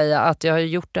får jag säga att jag har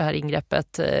gjort det här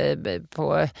ingreppet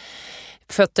på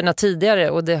fötterna tidigare,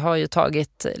 och det har ju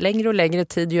tagit längre och längre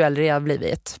tid ju äldre jag har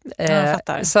blivit. Jag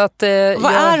fattar. Så att,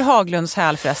 vad är Haglunds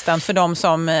häl förresten, för de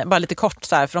som, bara lite kort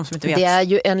så här, för de som inte vet? Det är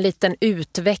ju en liten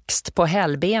utväxt på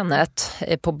hälbenet,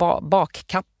 på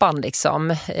bakkappan liksom.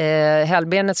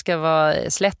 Hälbenet ska vara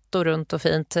slätt och runt och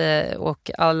fint,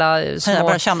 och alla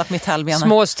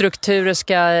små strukturer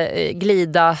ska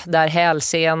glida där,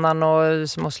 hälsenan och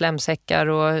små slemsäckar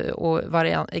och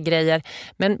grejer.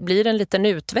 Men blir det en liten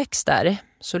utväxt där,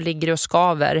 så ligger det och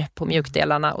skaver på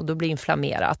mjukdelarna, och då blir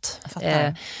inflammerat.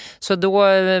 Så då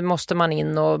måste man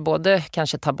in och både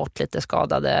kanske ta bort lite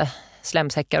skadade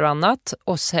slemsäckar och annat,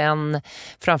 och sen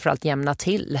framförallt jämna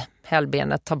till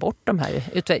hälbenet, ta bort de här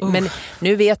Men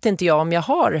nu vet inte jag om jag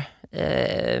har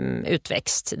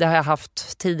utväxt. Det har jag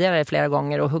haft tidigare flera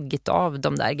gånger och huggit av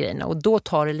de där grejerna, och då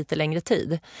tar det lite längre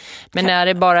tid. Men när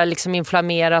det bara liksom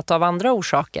inflammerat av andra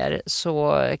orsaker,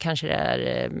 så kanske det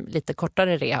är lite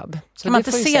kortare rehab. Så kan man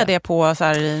inte se det på så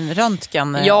här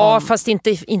röntgen? Ja, fast inte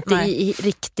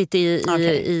riktigt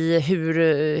i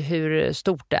hur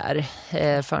stort det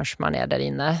är förrän man är där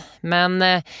inne.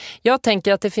 Men jag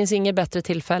tänker att det finns inget bättre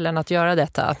tillfälle än att göra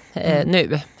detta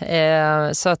nu.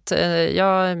 Så att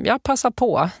jag passar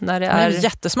på när det är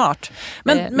jättesmart.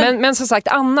 Men som sagt,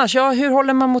 annars, hur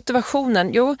håller man motivationen?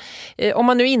 Jo, om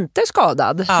man nu inte är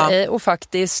skadad och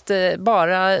faktiskt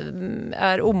bara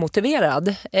är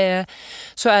omotiverad,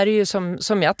 så är det ju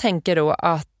som jag tänker då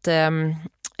att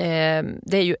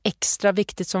det är ju extra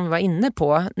viktigt som vi var inne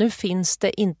på. Nu finns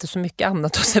det inte så mycket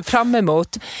annat att se fram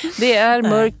emot. Det är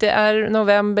mörkt, det är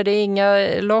november, det är inga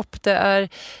lopp, det är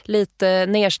lite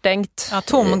nedstängt. Ja,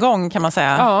 tomgång kan man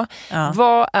säga. Ja.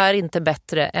 Vad är inte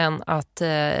bättre än att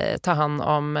ta hand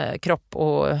om kropp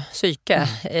och psyke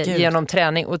genom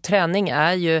träning? Och träning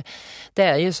är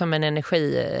ju som en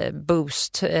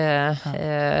energiboost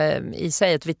i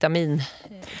sig, ett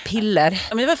vitaminpiller.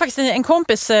 Men det var faktiskt en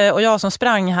kompis och jag som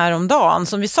sprang häromdagen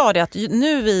som vi sa det att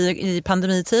nu i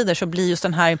pandemitider så blir just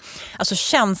den här alltså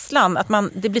känslan att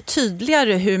det blir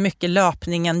tydligare hur mycket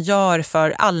löpningen gör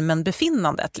för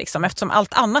allmänbefinnandet liksom, eftersom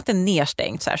allt annat är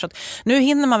nedstängt så att nu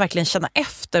hinner man verkligen känna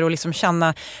efter och liksom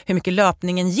känna hur mycket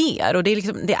löpningen ger, och det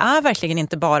är verkligen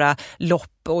inte bara lopp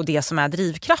och det som är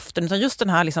drivkraften, utan just den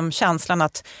här liksom känslan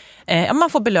att man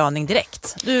får belöning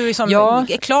direkt. Du liksom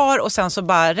är klar och sen så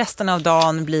bara resten av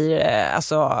dagen blir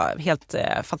alltså helt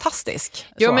fantastisk.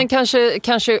 Ja, men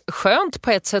kanske skönt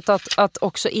på ett sätt att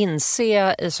också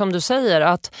inse, som du säger,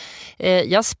 att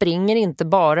jag springer inte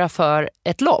bara för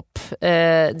ett lopp.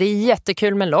 Det är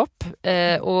jättekul med lopp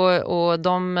och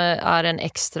de är en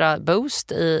extra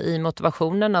boost i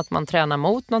motivationen att man tränar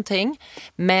mot någonting.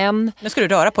 Men nu ska du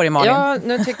röra på dig, Malin. Ja,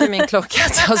 nu tycker min klocka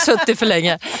att jag har suttit för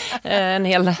länge. En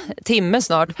hel timme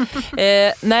snart.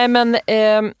 Nej, men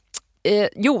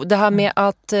det här med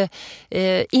att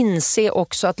inse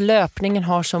också att löpningen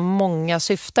har så många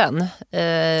syften.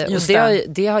 Och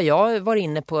det har jag varit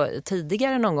inne på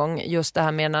tidigare någon gång. Just det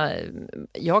här med,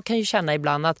 jag kan ju känna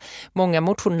ibland att många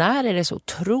motionärer är så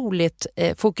otroligt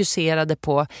fokuserade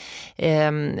på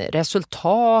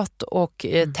resultat och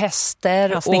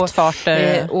tester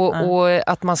snittfarter och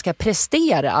att man ska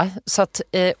prestera. Så att,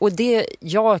 och det,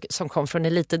 jag som kom från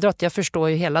elitidrott, jag förstår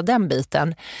ju hela den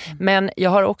biten. Men jag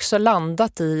har också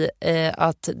landat i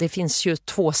att det finns ju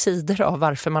två sidor av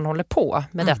varför man håller på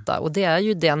med detta. Och det är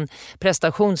ju den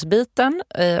prestationsbiten,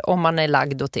 om man är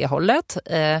lagd åt det hållet.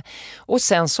 Och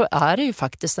sen så är det ju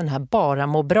faktiskt den här bara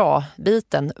må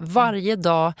bra-biten. Varje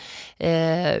dag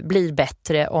blir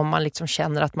bättre om man liksom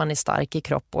känner att man är stark i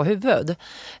kropp och huvud.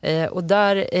 Och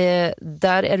där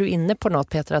är du inne på något,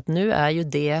 Petra, att nu är ju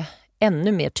det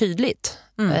ännu mer tydligt.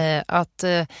 Att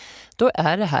då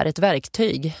är det här ett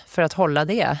verktyg för att hålla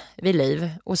det vid liv.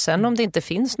 Och sen om det inte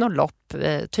finns något lopp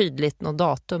tydligt, något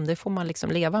datum, det får man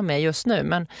liksom leva med just nu.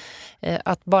 Men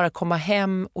att bara komma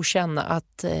hem och känna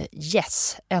att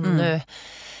yes, ännu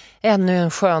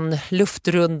en skön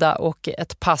luftrunda och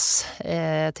ett pass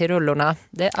till rullorna.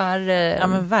 Det är... Ja,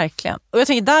 men verkligen. Och jag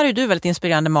tänker, där är du väldigt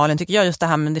inspirerande, Malin, tycker jag, just det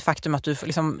här med det faktum att du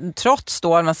liksom, trots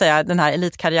då, man säger, den här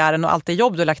elitkarriären och allt det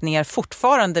jobb du har lagt ner,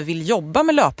 fortfarande vill jobba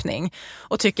med löpning.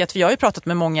 Och tycker att, vi har ju pratat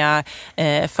med många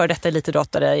för detta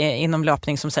elitidrottare inom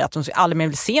löpning som säger att de aldrig mer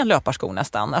vill se en löparsko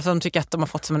nästan. Alltså de tycker att de har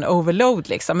fått som en overload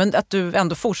liksom. Men att du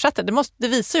ändå fortsätter, det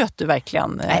visar ju att du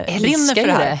verkligen brinner för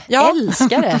det här. Jag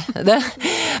älskar det.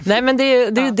 Nej, men det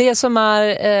är ju det som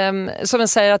är, som jag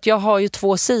säger, att jag har ju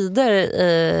två sidor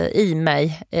i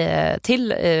mig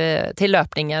till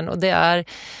löpningen, och det är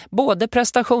både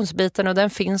prestationsbiten, och den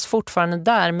finns fortfarande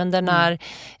där, men den är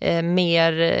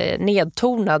mer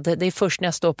nedtonad. Det är först när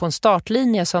jag står på en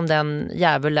startlinje som den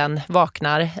djävulen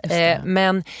vaknar.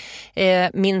 Men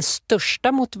min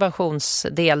största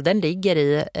motivationsdel, den ligger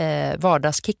i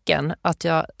vardagskicken, att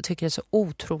jag tycker det är så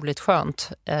otroligt skönt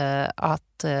att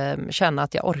känna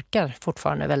att jag orkar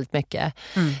fortfarande väldigt mycket.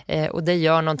 Och det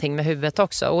gör någonting med huvudet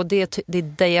också. Och det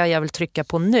är det jag vill trycka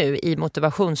på nu i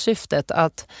motivationssyftet.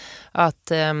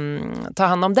 Att ta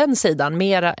hand om den sidan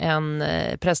mera än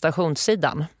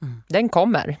prestationssidan. Den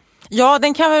kommer. Ja,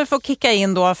 den kan väl få kicka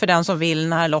in då för den som vill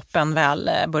när loppen väl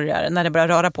börjar, när det börjar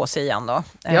röra på sig igen då.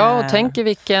 Ja, och tänk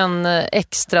vilken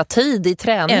extra tid i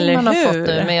träning eller man har fått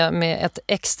nu med ett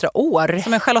extra år.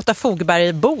 Som en Charlotta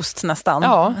Fogberg-boost nästan.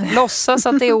 Ja, låtsas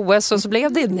att det är OS och så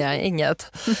blev det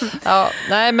inget. Ja,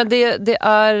 nej, men det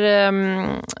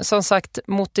är som sagt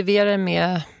motiverande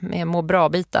med må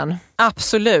bra-biten.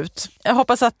 Absolut. Jag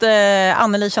hoppas att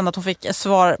Anneli kände att hon fick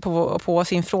svar på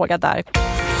sin fråga där.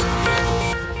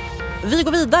 Vi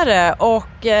går vidare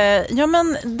och ja,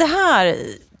 men det här,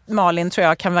 Malin, tror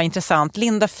jag kan vara intressant.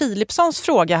 Linda Philipssons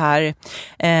fråga här,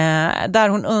 där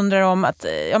hon undrar om att,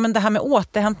 ja, men det här med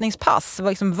återhämtningspass,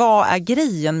 vad är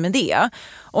grejen med det?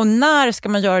 Och när ska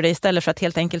man göra det istället för att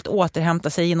helt enkelt återhämta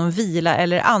sig genom vila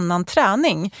eller annan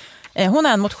träning? Hon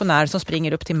är en motionär som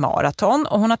springer upp till maraton,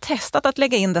 och hon har testat att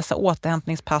lägga in dessa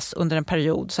återhämtningspass under en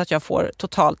period så att jag får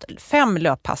totalt 5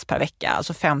 löppass per vecka,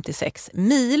 alltså 5-6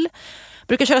 mil.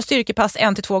 Brukar köra styrkepass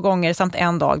 1-2 gånger samt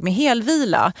en dag med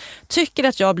helvila. Tycker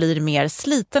att jag blir mer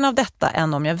sliten av detta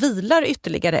än om jag vilar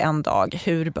ytterligare en dag.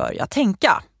 Hur bör jag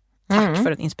tänka? Tack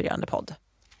för en inspirerande podd.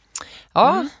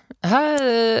 Ja,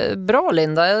 här, bra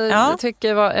Linda. Jag tycker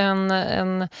det var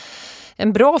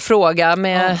en bra fråga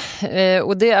med,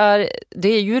 och det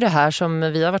är ju det här som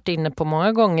vi har varit inne på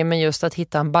många gånger, men just att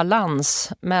hitta en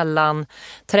balans mellan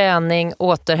träning,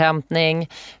 återhämtning,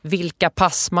 vilka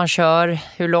pass man kör,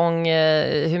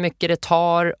 hur mycket det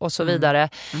tar och så vidare.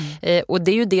 Och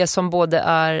det är ju det som både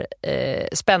är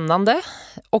spännande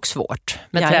och svårt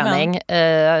med träning.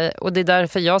 Och det är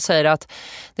därför jag säger att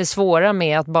det svåra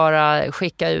med att bara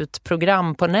skicka ut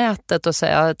program på nätet och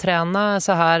säga träna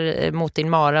så här mot din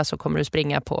mara så kommer du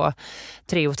springa på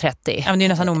 3:30. Ja, men det är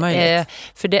nästan omöjligt.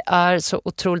 För det är så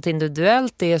otroligt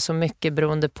individuellt. Det är så mycket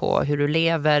beroende på hur du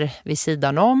lever vid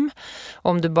sidan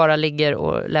om du bara ligger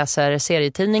och läser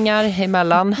serietidningar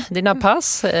emellan dina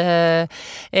pass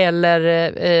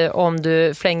eller om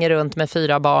du flänger runt med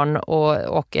 4 barn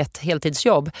och ett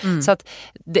heltidsjobb. Så att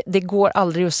det går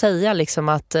aldrig att säga liksom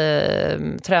att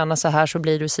träna så här så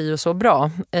blir du si och så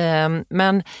bra.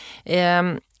 Men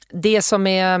det som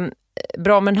är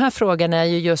bra med den här frågan är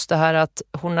ju just det här att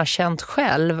hon har känt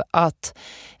själv att,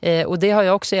 och det har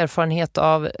jag också erfarenhet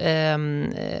av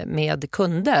med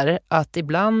kunder, att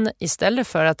ibland istället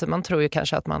för att man tror ju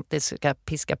kanske att man inte ska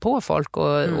piska på folk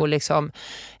och liksom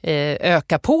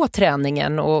öka på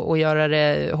träningen och göra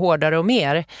det hårdare och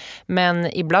mer,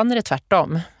 men ibland är det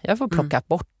tvärtom. Jag får plocka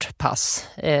bort pass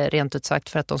rent ut sagt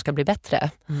för att de ska bli bättre.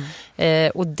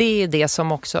 Och det är det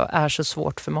som också är så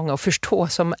svårt för många att förstå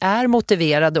som är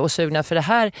motiverade och sugna för det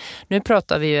här. Nu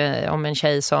pratar vi ju om en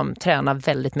tjej som tränar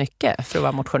väldigt mycket för att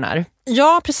vara motionär.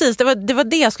 Ja, precis. Det var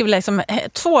det jag skulle vilja liksom,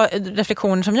 2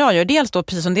 reflektioner som jag gör. Dels då,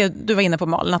 precis som det du var inne på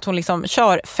Malin, att hon liksom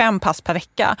kör 5 pass per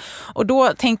vecka. Och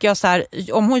då tänker jag så här,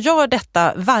 om hon gör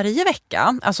detta varje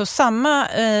vecka, alltså samma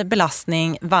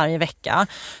belastning varje vecka,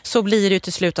 så blir det ju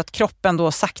till slut att kroppen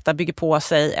då sakta bygger på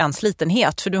sig en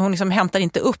slitenhet. För hon liksom hämtar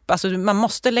inte upp, alltså man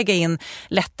måste lägga in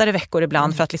lättare veckor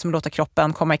ibland för att liksom låta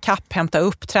kroppen komma ikapp, hämta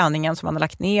upp träningen som man har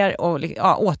lagt ner och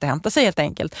återhämta sig helt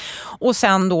enkelt. Och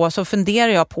sen då så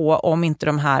funderar jag på om inte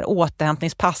de här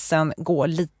återhämtningspassen går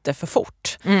lite för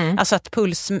fort. Alltså att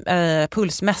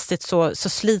pulsmässigt så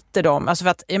sliter de. Alltså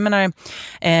för att, jag menar,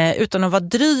 utan att vara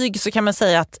dryg så kan man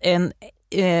säga att en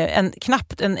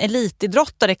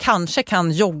elitidrottare kanske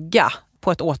kan jogga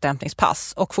på ett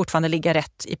återhämtningspass och fortfarande ligga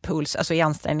rätt i puls, alltså i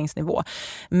ansträngningsnivå.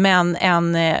 Men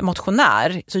en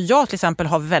motionär, så jag till exempel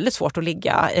har väldigt svårt att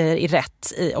ligga i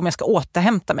rätt om jag ska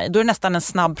återhämta mig. Då är det nästan en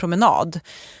snabb promenad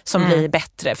som blir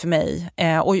bättre för mig.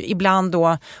 Och ibland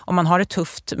då, om man har det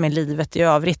tufft med livet i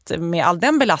övrigt, med all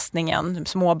den belastningen,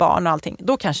 små barn och allting,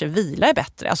 då kanske vila är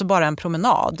bättre. Alltså bara en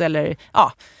promenad eller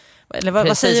eller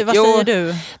vad säger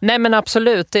du? Nej men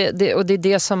absolut, och det är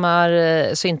det som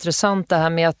är så intressant det här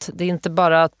med att det är inte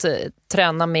bara att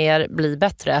träna mer, bli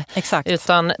bättre. Exakt.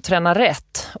 Utan träna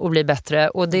rätt och bli bättre.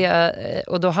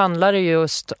 Och då handlar det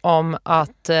just om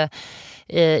att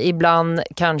ibland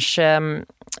kanske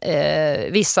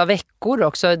vissa veckor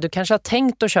också, du kanske har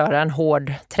tänkt att köra en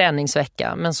hård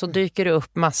träningsvecka, men så dyker det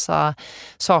upp massa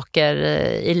saker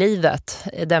i livet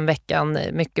den veckan,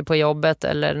 mycket på jobbet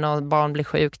eller någon barn blir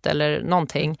sjukt eller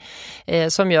någonting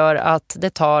som gör att det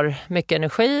tar mycket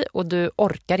energi och du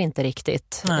orkar inte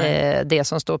riktigt det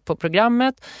som står på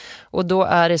programmet, och då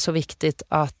är det så viktigt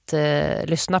att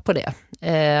lyssna på det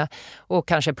och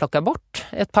kanske plocka bort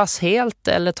ett pass helt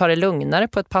eller ta det lugnare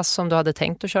på ett pass som du hade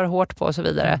tänkt att köra hårt på och så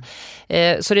vidare.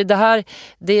 Så det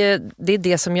är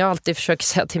det som jag alltid försöker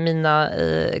säga till mina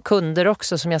kunder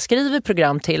också, som jag skriver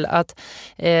program till, att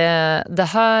det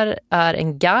här är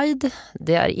en guide.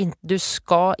 Det är du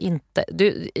ska inte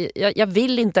jag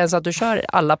vill inte ens att du kör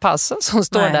alla pass som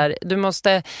står där. Du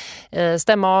måste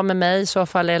stämma av med mig i så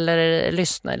fall,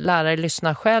 eller lära dig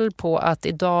lyssna själv på att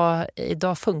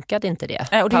idag funkade inte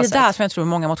det. Och det är där som jag tror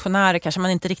många motionärer kanske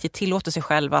man inte riktigt tillåter sig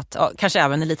själv att, kanske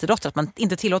även elitidrottare, att man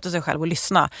inte tillåter sig själv att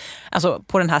lyssna alltså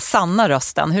på den här sanna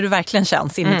rösten, hur det verkligen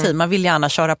känns inuti. Man vill gärna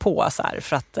köra på så här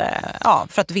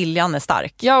för att viljan är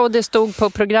stark. Ja, och det stod på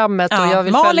programmet och jag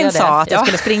vill Malin följa det. sa att jag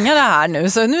skulle springa det här nu,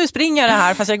 så nu springer jag det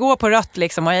här fast jag går på rött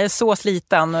liksom och jag är så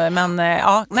sliten, men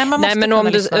man måste kunna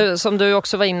lyssna. Som du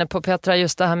också var inne på Petra,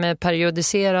 just det här med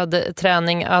periodiserad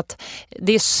träning, att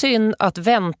det är synd att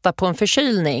vänta på en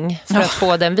förkylning för att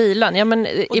få den vilan. Ja, men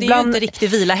och ibland... det är ju inte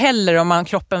riktigt vila heller om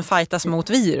kroppen fightas mot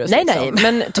virus. Nej,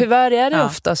 men tyvärr är det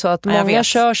ofta så att många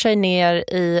kör sig ner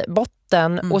i botten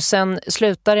botten och sen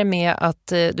slutar det med att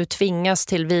du tvingas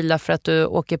till vila för att du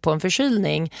åker på en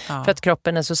förkylning för att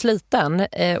kroppen är så sliten.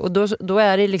 Och då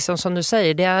är det liksom som du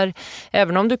säger, det är,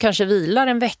 även om du kanske vilar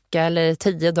en vecka eller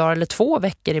 10 dagar eller 2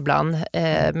 veckor ibland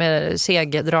med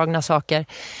segdragna saker,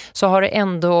 så har det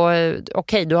ändå,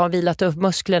 okej, du har vilat upp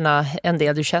musklerna en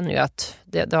del, du känner ju att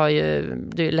det har ju,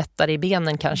 du är lättare i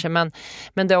benen kanske, men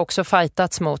det har också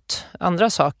fightats mot andra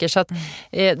saker. Så att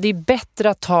det är bättre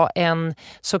att ta en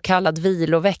så kallad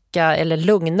vilovecka eller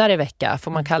lugnare vecka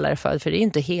får man kalla det för det är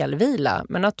inte helvila.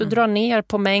 Men att du drar ner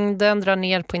på mängden, drar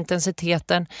ner på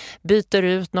intensiteten, byter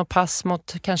ut något pass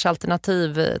mot kanske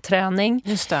alternativ träning.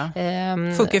 Just det.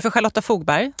 Funkar ju för Charlotta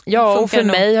Fogberg. Ja, och för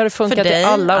mig har det funkat i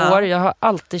alla år. Jag har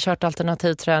alltid kört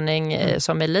alternativ träning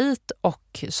som elit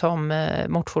och som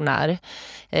motionär.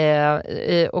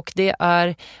 Och det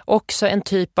är också en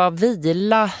typ av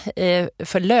vila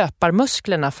för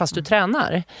löparmusklerna fast du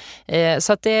tränar.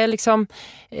 Så att det är liksom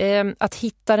att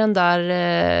hitta den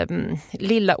där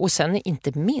lilla, och sen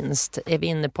inte minst är vi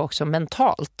inne på också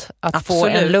mentalt. Att Absolut. Få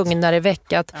en lugnare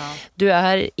vecka. Att du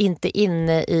är inte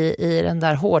inne i den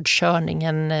där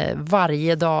hårdkörningen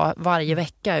varje dag, varje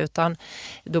vecka, utan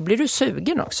då blir du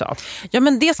sugen också. Ja,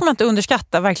 men det ska man inte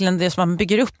underskatta, verkligen det som man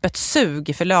bygger upp ett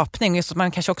sug för löpning. Just att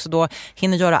man kanske också då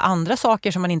hinner göra andra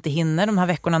saker som man inte hinner de här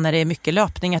veckorna när det är mycket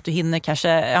löpning. Att du hinner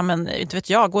kanske, inte vet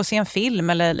jag, gå och se en film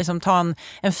eller liksom ta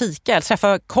en fika eller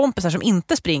träffa kompisar som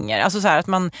inte springer. Alltså så här att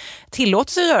man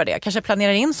tillåter sig att göra det. Kanske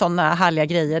planerar in sådana härliga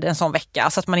grejer en sån vecka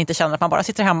så att man inte känner att man bara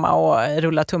sitter hemma och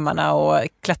rullar tummarna och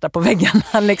klättrar på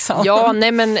väggarna liksom. Ja,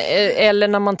 nej men eller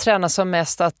när man tränar som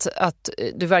mest att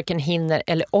du varken hinner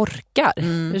eller orkar.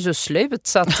 Du är så slut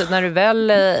så att när du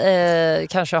väl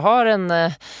kanske har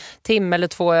en timme eller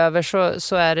 2 över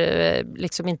så är det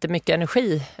liksom inte mycket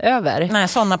energi över. Nej,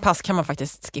 sådana pass kan man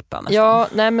faktiskt skippa nästan. Ja,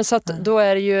 nej men så att då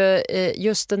är det ju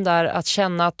just den där att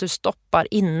känna att du stoppar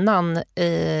innan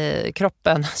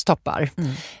kroppen stoppar.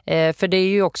 För det är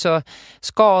ju också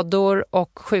skador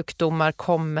och sjukdomar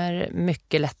kommer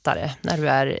mycket lättare när du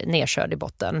är nedkörd i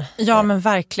botten. Ja, men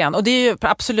verkligen. Och det är ju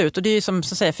absolut, och det är ju som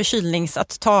säger förkylnings,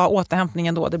 att ta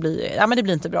återhämtningen då, det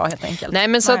blir inte bra helt enkelt. Nej,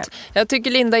 men så att jag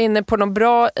tycker Linda är inne på något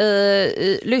bra,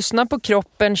 lyssna på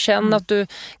kroppen, känn att du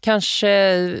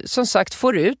kanske som sagt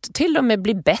får ut, till och med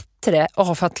bli bättre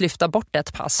av att lyfta bort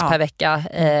ett pass per vecka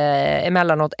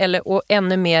emellanåt, och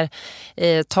ännu mer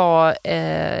ta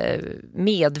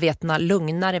medvetna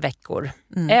lugnare veckor,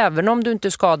 även om du inte är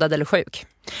skadad eller sjuk.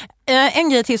 En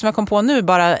grej till som jag kom på nu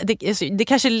bara, det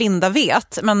kanske Linda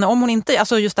vet, men om hon inte,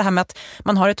 alltså just det här med att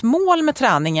man har ett mål med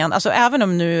träningen, alltså även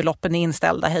om nu loppen är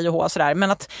inställda hej och hå och sådär,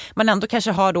 men att man ändå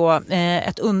kanske har då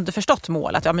ett underförstått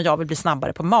mål, att men jag vill bli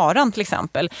snabbare på maran till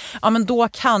exempel, men då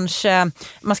kanske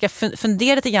man ska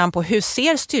fundera lite grann på hur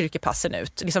ser styrkepassen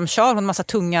ut, liksom kör hon en massa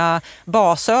tunga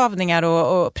basövningar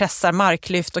och pressar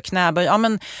marklyft och knäböj,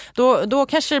 men då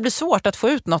kanske det blir svårt att få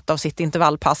ut något av sitt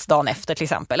intervallpass dagen efter till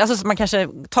exempel, alltså så man kanske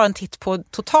tar en titt på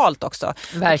totalt också.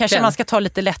 Kanske man ska ta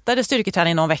lite lättare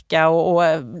styrketräning någon vecka och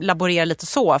laborera lite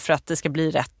så för att det ska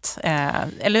bli rätt.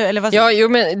 Eller vad? Ja,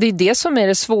 men det är det som är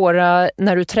det svåra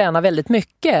när du tränar väldigt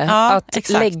mycket. Att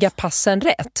lägga passen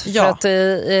rätt. Ja. För att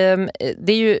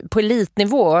det är ju på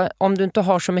elitnivå, om du inte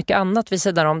har så mycket annat vid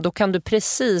sidan om, då kan du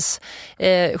precis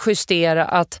justera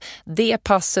att det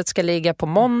passet ska ligga på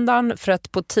måndagen, för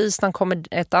att på tisdagen kommer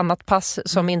ett annat pass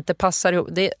som inte passar ihop.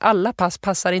 Alla pass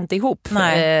passar inte ihop.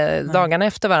 Dagarna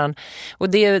efter varandra. Och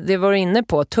det var inne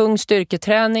på, tung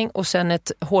styrketräning och sen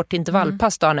ett hårt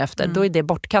intervallpass dagen efter, då är det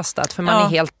bortkastat för man är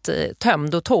helt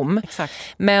tömd och tom. Exakt.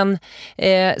 Men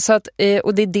så att,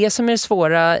 och det är det som är det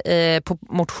svåra på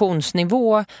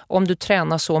motionsnivå om du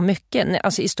tränar så mycket,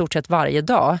 alltså i stort sett varje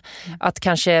dag, att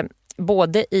kanske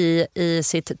både i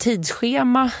sitt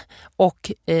tidsschema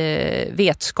och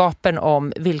vetskapen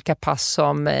om vilka pass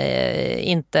som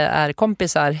inte är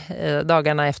kompisar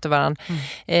dagarna efter varandra.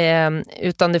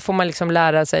 Utan det får man liksom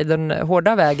lära sig den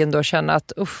hårda vägen då, känna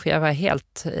att jag var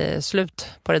helt slut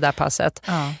på det där passet.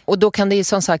 Och då kan det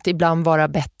som sagt ibland vara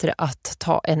bättre att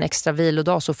ta en extra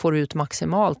vilodag, så får du ut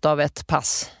maximalt av ett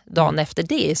pass dagen efter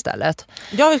det istället.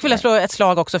 Jag vill slå ett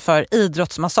slag också för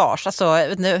idrottsmassage. Alltså,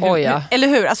 eller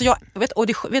hur? Alltså jag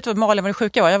vet du vad Malin var det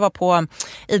sjuka var? Jag var på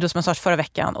idrottsmassage förra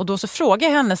veckan och då så frågade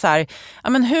jag henne så här,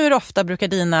 men hur ofta brukar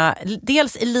dina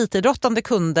dels elitidrottande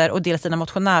kunder och dels dina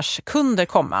motionärskunder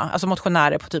komma? Alltså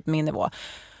motionärer på typ min nivå.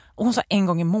 Och hon sa 1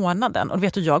 gång i månaden. Och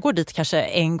vet du, jag går dit kanske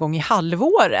 1 gång i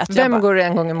halvåret. Vem går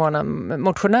 1 gång i månaden?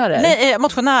 Motionärer? Nej,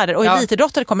 motionärer. Och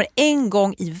elitidrottare kommer 1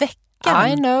 gång i veckan.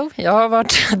 I know, jag har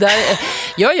varit där.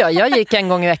 Ja, jag gick en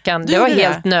gång i veckan. Det var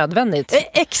helt nödvändigt.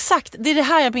 Exakt, det är det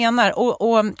här jag menar.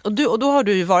 Och då har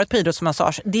du ju varit på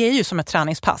idrottsmassage. Det är ju som ett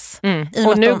träningspass.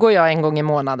 Och nu går jag en gång i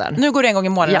månaden. Nu går det en gång i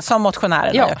månaden som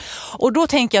motionären. Ja. Och då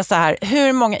tänker jag så här,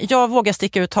 hur många, jag vågar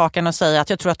sticka ut hakan och säga att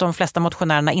jag tror att de flesta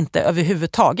motionärerna inte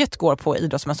överhuvudtaget går på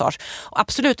idrottsmassage. Och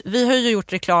absolut, vi har ju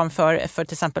gjort reklam för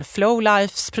till exempel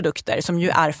Flowlifes produkter som ju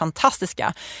är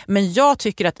fantastiska. Men jag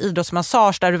tycker att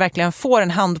idrottsmassage där du verkligen får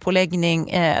en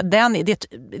handpåläggning,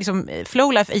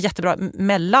 Flowlife är jättebra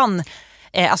mellan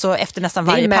alltså efter nästan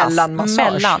varje pass.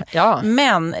 Mellanmassage. Ja.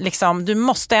 Men liksom, du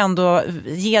måste ändå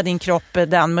ge din kropp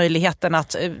den möjligheten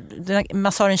att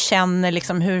massören känner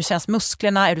liksom, hur känns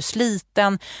musklerna, är du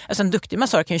sliten? Alltså en duktig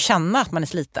massör kan ju känna att man är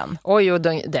sliten. Oj, och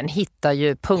den hittar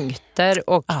ju punkter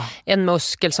och en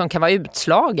muskel som kan vara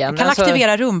utslagen. Kan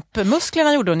aktivera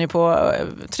rumpmusklerna, gjorde hon ju på,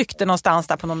 tryckte någonstans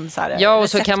där på någon så här ja, och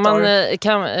receptor. Så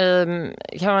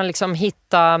kan man liksom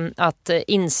hitta att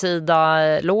insida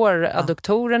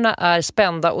låradduktorerna är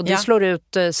spända och det slår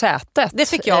ut sätet. Det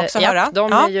fick jag också höra.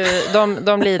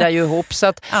 De lirar ju ihop, så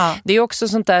att det är också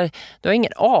sånt där, du har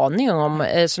ingen aning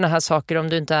om såna här saker om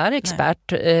du inte är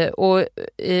expert. Och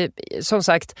som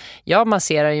sagt, jag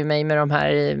masserar ju mig med de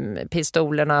här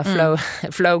pistolerna,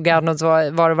 flowgun och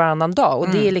varannan dag, och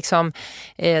det är liksom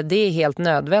det är helt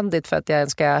nödvändigt för att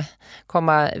jag ska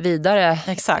komma vidare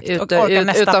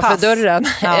utanför dörren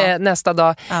nästa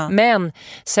dag. Men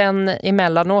sen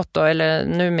emellanåt då, eller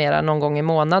numera någon gång i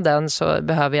månaden, så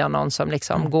behöver jag någon som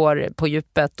liksom går på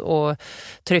djupet och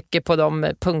trycker på de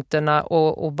punkterna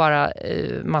och bara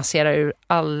masserar ur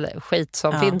all skit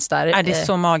som finns där. Det är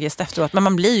så magiskt efteråt. Men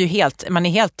man blir ju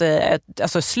helt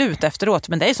alltså slut efteråt.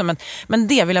 Men det är som men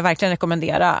det vill jag verkligen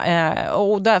rekommendera.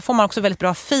 Och där får man också väldigt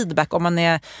bra feedback. Om man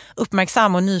är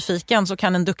uppmärksam och nyfiken så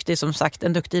kan en duktig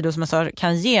idrottsmassör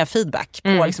kan ge feedback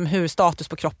på liksom hur status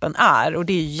på kroppen är. Och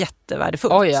det är ju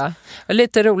jättevärdefullt. Oj, ja.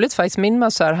 Lite roligt faktiskt. Min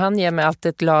massör, han ger mig alltid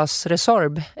ett glas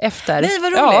Resorb efter. Nej,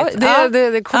 vad roligt. Ja,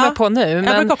 det kommer jag på nu.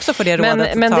 Jag brukar också få det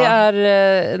rådet. Men det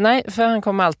är, nej, för han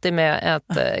kommer alltid med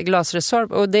ett glas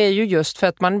Resorb. Och det är ju just för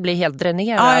att man blir helt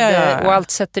dränerad och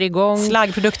allt sätter igång.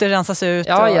 Slaggprodukter rensas ut.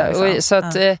 Så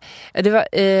att det var...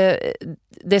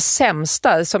 Det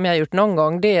sämsta som jag har gjort någon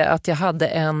gång, det är att jag hade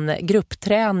en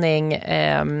gruppträning,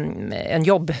 en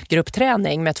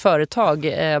jobbgruppträning med ett företag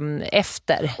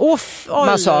efter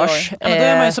massage. Ja, men då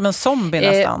är man ju som en zombie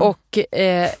nästan. Och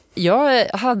jag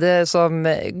hade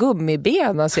som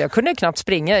gummiben, alltså jag kunde knappt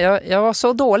springa. Jag var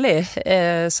så dålig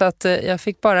så att jag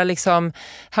fick bara liksom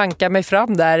hanka mig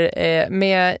fram där.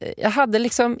 Jag hade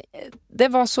liksom, det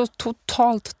var så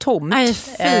totalt tomt.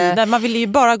 Nej, man ville ju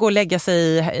bara gå och lägga sig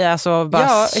i, alltså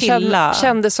bara chilla.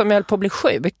 Kände som jag höll på att bli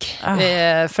sjuk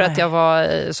för att jag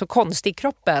var så konstig i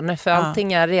kroppen, för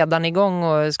allting är redan igång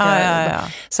och ska,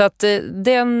 så att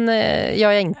den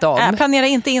gör jag inte om. Planera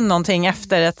inte in någonting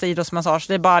efter ett idrottsmassage,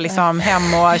 det är bara liksom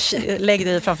hem och lägg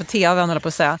dig framför tvn, håller på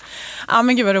att säga.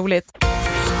 Men gud vad roligt.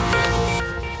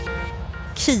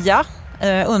 Kia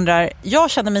undrar,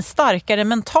 jag känner mig starkare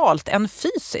mentalt än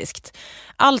fysiskt.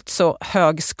 Alltså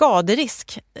hög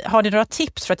skaderisk. Har ni några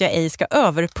tips för att jag ej ska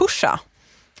överpusha?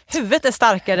 Huvudet är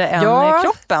starkare än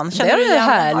kroppen. Känner du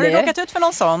igen? Har du råkat ut för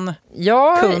någon sån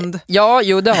kund? Ja,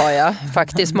 det har jag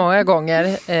faktiskt många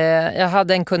gånger. Jag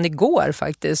hade en kund igår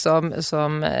faktiskt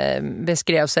som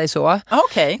beskrev sig så.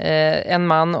 Okay. En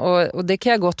man, och det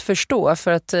kan jag gott förstå,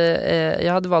 för att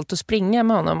jag hade valt att springa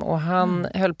med honom och han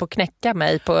höll på att knäcka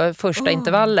mig på första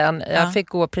intervallen. Jag fick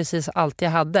gå precis allt jag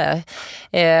hade.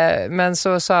 Men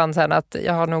så sa han sen att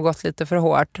jag har nog gått lite för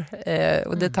hårt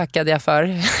och det tackade jag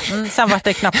för. Sen var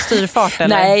det knappt styrfart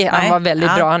eller? Nej, han var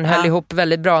väldigt bra. Han höll ihop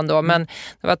väldigt bra ändå. Men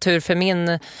det var tur för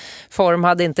min form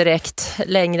hade inte räckt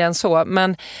längre än så.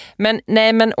 Men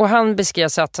och han beskrev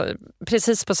sig att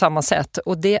precis på samma sätt.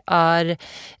 Och det är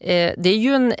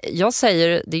ju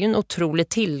en otrolig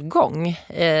tillgång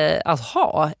att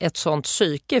ha ett sånt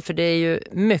psyke. För det är ju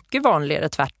mycket vanligare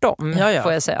tvärtom.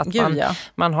 Får jag säga. Att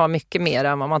man har mycket mer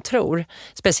än vad man tror.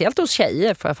 Speciellt hos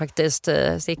tjejer får jag faktiskt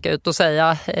sticka ut och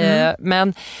säga.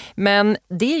 Men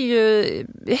det är ju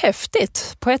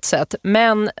häftigt på ett sätt,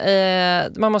 men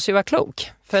man måste ju vara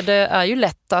klok, för det är ju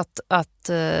lätt att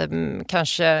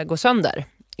kanske gå sönder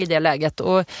i det läget.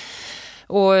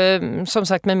 Och som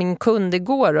sagt, med min kund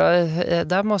igår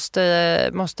där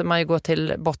måste man ju gå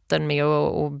till botten med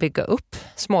och bygga upp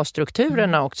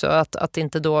småstrukturerna också. Att det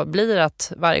inte då blir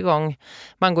att varje gång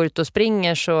man går ut och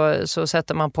springer så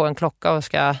sätter man på en klocka och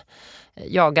ska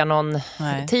jaga någon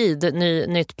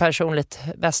nytt personligt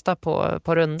bästa på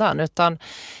rundan, utan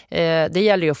det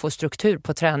gäller ju att få struktur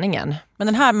på träningen. Men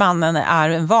den här mannen är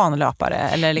en van löpare?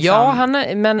 Eller liksom, ja,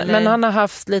 men han har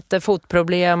haft lite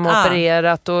fotproblem,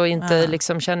 opererat och inte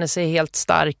liksom känner sig helt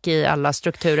stark i alla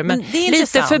strukturer. Men det är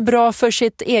lite för bra för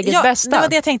sitt eget bästa. Det var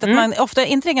det jag tänkte, att man ofta,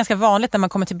 inte det är ganska vanligt när man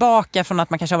kommer tillbaka från att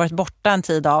man kanske har varit borta en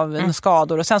tid av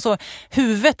skador. Och sen så,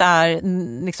 huvudet är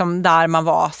liksom där man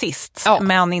var sist,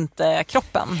 men inte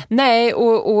kroppen. Nej,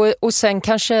 och sen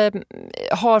kanske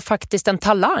har faktiskt en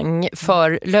talang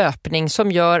för löpning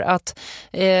som gör att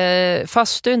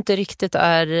fast du inte riktigt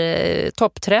är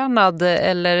topptränad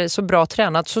eller så bra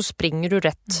tränad så springer du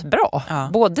rätt bra. Ja.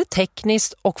 Både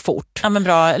tekniskt och fort. Ja, men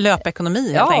bra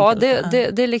löpekonomi helt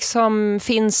enkelt. Det liksom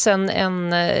finns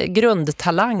en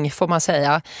grundtalang får man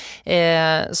säga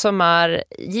som är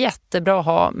jättebra att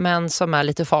ha men som är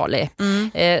lite farlig.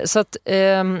 Så att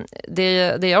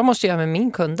det jag måste göra med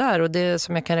min kund där och det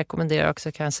som jag kan rekommendera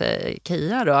också kan jag säga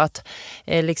Kia då, att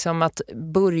liksom att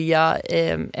börja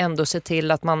ändå se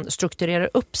till att man strukturerar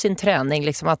upp sin träning,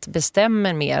 liksom att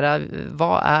bestämma mera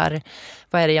vad är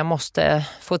det jag måste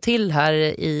få till här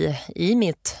i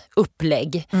mitt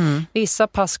upplägg. Vissa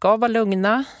pass ska vara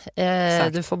lugna.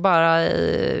 Du får bara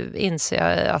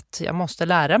inse att jag måste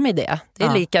lära mig det. Det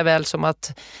är lika väl som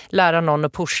att lära någon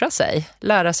att pusha sig.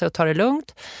 Lära sig att ta det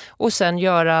lugnt. Och sen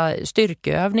göra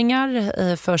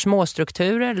styrkeövningar för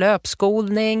småstrukturer,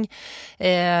 löpskolning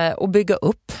och bygga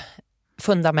upp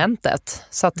fundamentet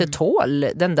så att det tål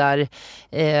den där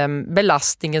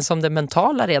belastningen som det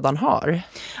mentala redan har.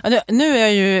 Nu är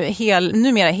jag ju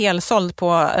numera helsåld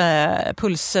på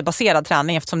pulsbaserad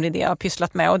träning eftersom det är det jag har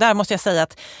pysslat med. Och där måste jag säga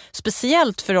att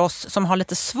speciellt för oss som har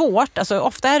lite svårt, alltså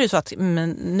ofta är det så att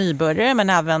nybörjare men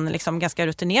även liksom ganska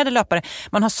rutinerade löpare,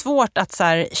 man har svårt att så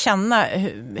här, känna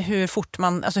hur fort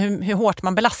man, alltså hur hårt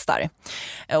man belastar.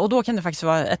 Och då kan det faktiskt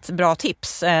vara ett bra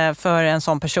tips för en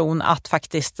sån person att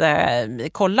faktiskt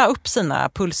kolla upp sina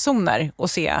pulszoner och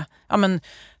se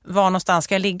var någonstans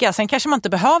ska jag ligga. Sen kanske man inte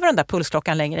behöver den där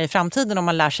pulsklockan längre i framtiden om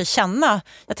man lär sig känna.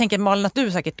 Jag tänker Malin att du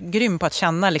är säkert grym på att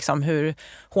känna liksom hur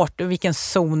hårt och vilken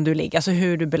zon du ligger, alltså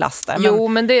hur du belastar. Jo,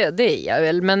 men det är jag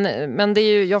väl. Men det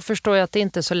är ju, jag förstår ju att det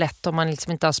inte är så lätt om man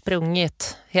liksom inte har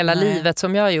sprungit hela livet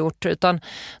som jag har gjort, utan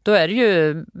då är det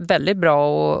ju väldigt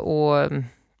bra att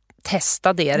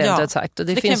testa det rent ut sagt. Och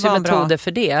det finns ju metoder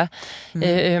för det.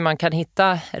 Hur man kan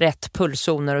hitta rätt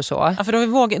pulszoner och så. Ja,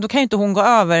 för då kan ju inte hon gå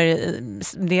över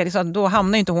det, liksom, då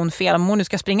hamnar ju inte hon fel. Om hon nu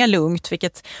ska springa lugnt,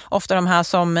 vilket ofta de här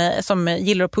som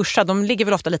gillar att pusha, de ligger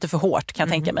väl ofta lite för hårt kan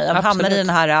jag tänka mig. De hamnar i den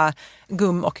här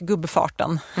gum- och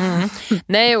gubbfarten.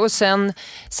 Nej, och sen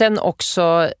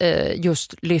också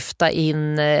just lyfta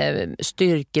in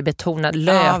styrkebetonade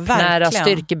löpnära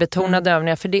styrkebetonade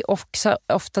övningar, för det är också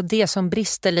ofta det som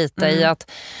brister lite i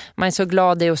att man är så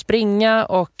glad i att springa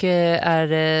och är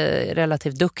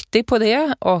relativt duktig på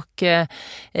det och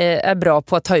är bra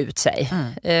på att ta ut sig.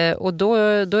 Och då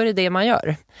är det man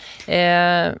gör.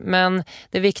 Men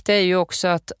det viktiga är ju också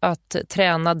att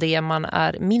träna det man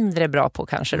är mindre bra på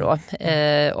kanske då.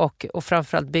 Och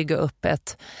framförallt bygga upp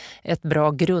ett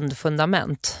bra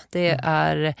grundfundament.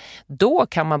 Då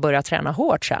kan man börja träna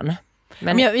hårt sen.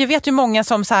 Men jag vet ju många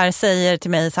som så här säger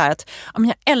till mig så här att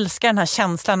jag älskar den här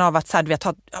känslan av att så här, du vet,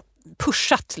 ha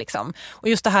pushat liksom. Och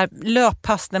just det här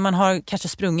löppass när man har kanske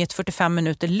sprungit 45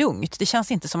 minuter lugnt, det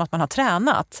känns inte som att man har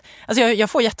tränat. Alltså jag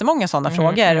får jättemånga sådana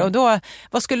frågor och då,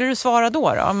 vad skulle du svara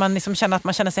då? Om man liksom känner att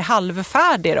man känner sig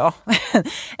halvfärdig då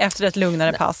efter ett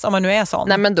lugnare pass, om man nu är sån.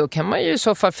 Nej, men då kan man ju i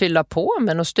så fall fylla på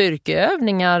med några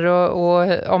styrkeövningar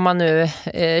och om man nu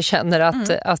känner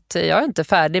att jag är inte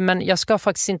färdig men jag ska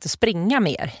faktiskt inte springa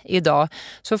mer idag,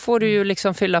 så får du ju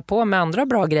liksom fylla på med andra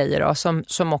bra grejer då,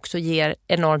 som också ger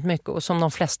enormt mycket och som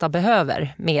de flesta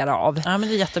behöver mer av. Ja, men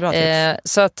det är jättebra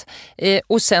tips. Så att,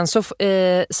 och sen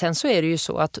så är det ju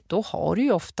så att då har du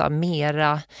ju ofta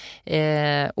mera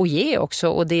att ge också,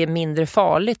 och det är mindre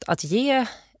farligt att ge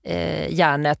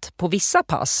järnet på vissa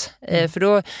pass. För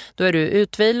då är du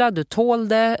utvilad, du tål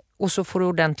det och så får du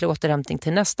ordentlig återhämtning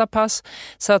till nästa pass.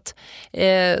 Så att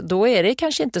då är det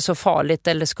kanske inte så farligt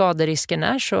eller skaderisken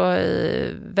är så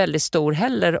väldigt stor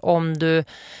heller om du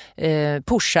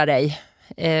pushar dig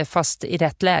fast i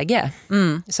rätt läge.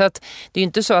 Så att det är ju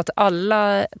inte så att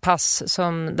alla pass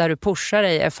där du pushar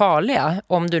dig är farliga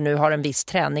om du nu har en viss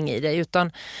träning i dig,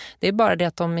 utan det är bara det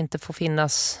att de inte får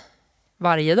finnas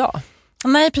varje dag.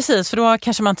 Nej, precis, för då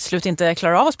kanske man till slut inte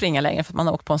klarar av att springa längre för att man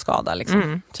har åkt på en skada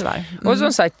liksom. Tyvärr. Och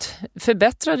som sagt,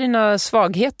 förbättra dina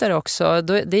svagheter också.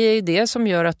 Det är ju det som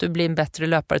gör att du blir en bättre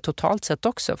löpare totalt sett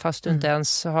också, fast du inte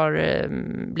ens har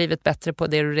blivit bättre på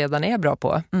det du redan är bra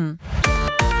på.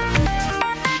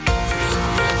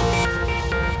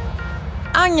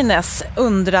 Agnes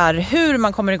undrar hur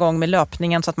man kommer igång med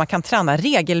löpningen så att man kan träna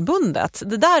regelbundet.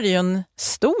 Det där är ju en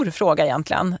stor fråga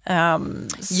egentligen,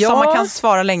 som man kan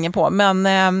svara länge på. Men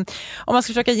om man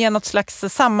ska försöka ge något slags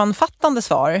sammanfattande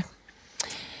svar.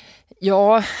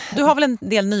 Ja. Du har väl en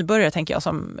del nybörjare, tänker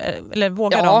jag, eller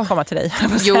vågar de komma till dig?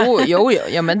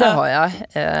 Jo, men det har jag.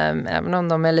 Även om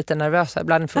de är lite nervösa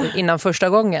ibland innan första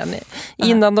gången.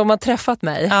 Innan de har träffat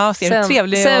mig. Ja, sen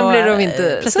blir de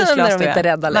inte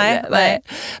rädda längre.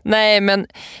 Nej, men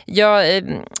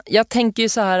jag tänker ju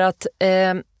så här att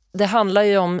det handlar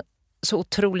ju om så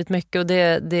otroligt mycket, och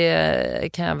det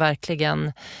kan jag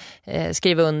verkligen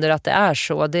skriva under att det är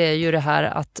så. Det är ju det här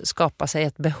att skapa sig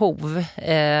ett behov.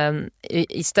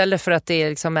 Istället för att det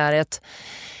liksom är ett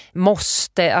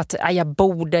måste, att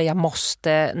jag måste,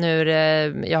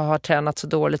 jag har tränat så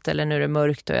dåligt, eller nu är det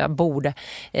mörkt och jag borde.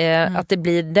 Att det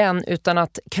blir den, utan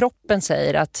att kroppen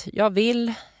säger att jag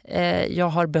vill, jag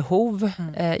har behov,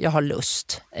 jag har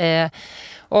lust.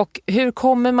 Och hur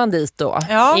kommer man dit då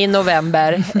i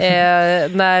november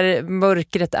när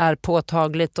mörkret är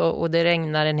påtagligt och det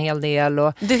regnar en hel del?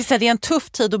 Och det är en tuff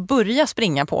tid att börja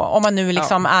springa på om man nu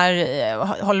liksom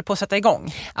håller på att sätta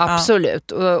igång.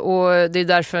 Absolut, och det är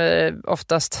därför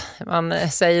oftast man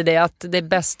säger det, att det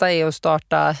bästa är att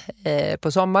starta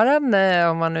på sommaren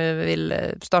om man nu vill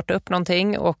starta upp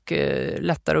någonting, och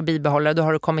lättare att bibehålla. Då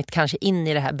har du kommit kanske in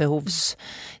i det här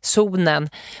behovszonen.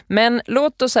 Men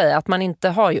låt oss säga att man inte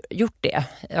har gjort det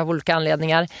av olika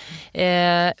anledningar.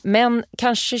 Men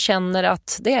kanske känner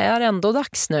att det är ändå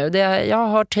dags nu. Jag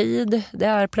har tid, det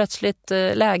är plötsligt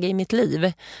läge i mitt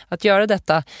liv att göra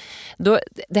detta.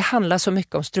 Det handlar så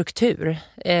mycket om struktur.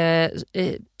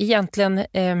 Egentligen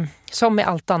som med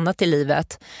allt annat i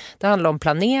livet. Det handlar om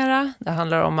planera, det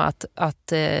handlar om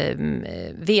att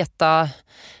veta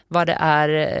vad det är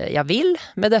jag vill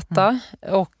med detta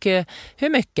och hur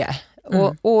mycket.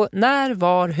 Och när,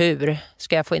 var, hur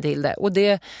ska jag få till det? Och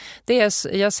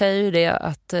jag säger ju det,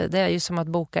 att det är ju som att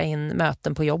boka in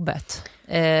möten på jobbet.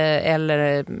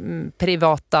 Eller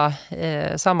privata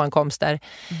sammankomster.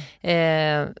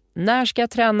 När ska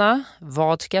jag träna?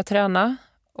 Vad ska jag träna?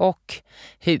 Och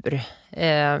hur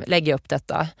lägger jag upp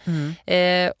detta?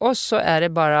 Och så är det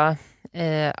bara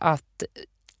att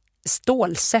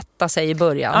stålsätta sig i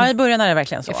början. Ja, i början är det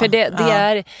verkligen så. För det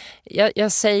är,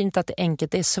 jag säger inte att det är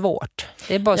enkelt, det är svårt.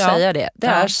 Det är bara att säga det. Det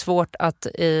är svårt att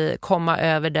komma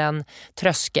över den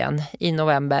tröskeln i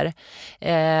november.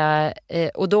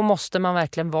 Och då måste man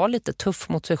verkligen vara lite tuff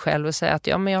mot sig själv och säga att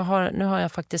nu har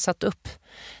jag faktiskt satt upp.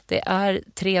 Det är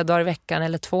 3 dagar i veckan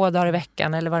eller 2 dagar i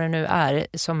veckan eller vad det nu är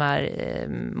som är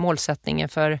målsättningen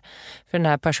för den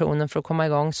här personen för att komma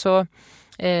igång. Så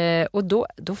och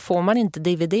då får man inte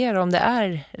dividera om det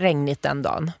är regnigt den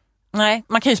dagen. Nej,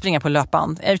 man kan ju springa på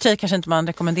löpband. I och för sig kanske inte man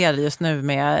rekommenderar det just nu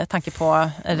med tanke på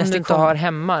restriktioner. Om du inte har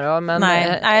hemma då. Men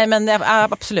nej, men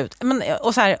absolut. Men,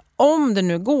 och så här, om det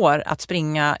nu går att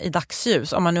springa i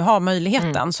dagsljus, om man nu har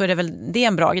möjligheten, så är det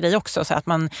en bra grej också. Så att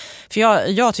för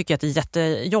jag tycker att det är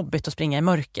jättejobbigt att springa i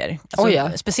mörker.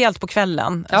 Alltså, speciellt på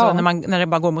kvällen, alltså när det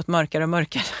bara går mot mörkare och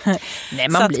mörkare. Nej,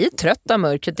 man blir trött av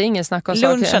mörkret, det är ingen snack om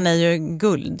saker. Lunchen är ju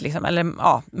guld, liksom. Eller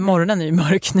morgonen är ju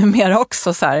mörk numera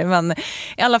också. Så här. Men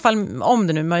i alla fall, om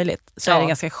det nu är möjligt, så är det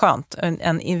ganska skönt.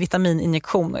 En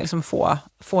vitamininjektion och liksom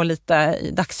få lite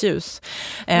dagsljus.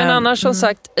 Men annars som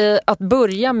sagt, att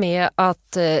börja med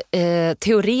att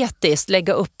teoretiskt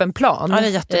lägga upp en plan. Ja, det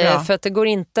är jättebra. För att det går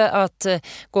inte att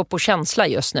gå på känsla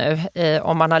just nu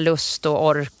om man har lust och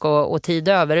ork och tid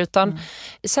över, utan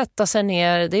sätta sig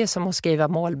ner, det är som att skriva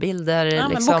målbilder. Ja,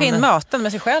 men boka in möten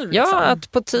med sig själv. Ja, liksom.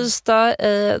 att på tisdag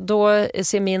då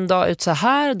ser min dag ut så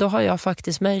här, då har jag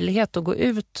faktiskt möjlighet att gå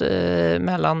ut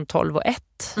mellan 12 och 1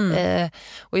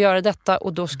 och göra detta,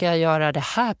 och då ska jag göra det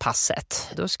här passet.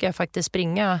 Då ska jag faktiskt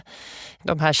springa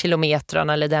de här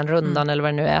kilometrarna eller den rundan eller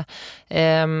vad det nu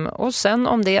är. Och sen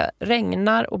om det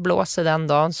regnar och blåser den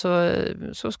dagen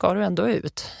så ska du ändå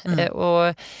ut.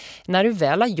 Och när du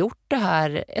väl har gjort det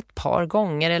här ett par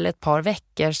gånger eller ett par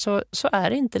veckor så är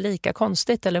det inte lika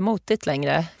konstigt eller motigt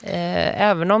längre.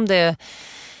 Även om det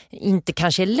inte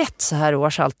kanske är lätt så här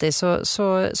års alltid,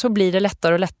 så blir det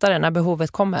lättare och lättare när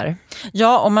behovet kommer.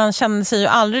 Ja, och man känner sig ju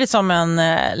aldrig som en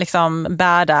liksom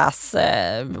badass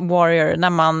warrior när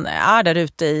man är där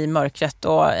ute i mörkret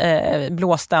och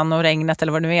blåsten och regnet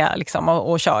eller vad det nu är liksom,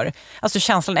 och kör. Alltså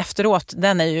känslan efteråt,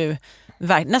 den är ju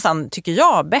nästan, tycker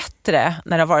jag, bättre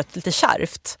när det har varit lite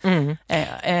kärvt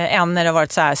än när det har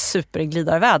varit så här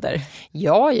superglidarväder.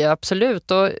 Ja,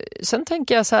 absolut. Och sen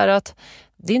tänker jag så här att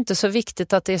det är inte så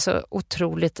viktigt att det är så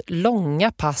otroligt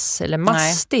långa pass eller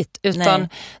mastigt, utan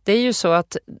det är ju så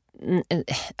att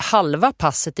halva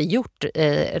passet är gjort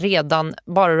redan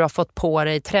bara du har fått på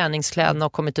dig träningskläderna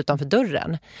och kommit utanför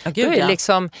dörren. Ja, gud, då är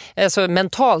liksom, alltså,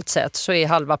 mentalt sett så är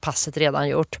halva passet redan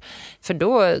gjort. För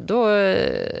då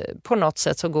på något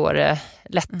sätt så går det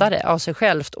lättare av sig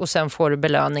självt och sen får du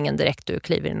belöningen direkt du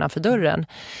kliver innanför dörren.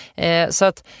 Så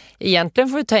att egentligen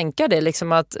får du tänka det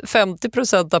liksom att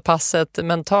 50% av passet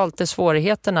mentalt är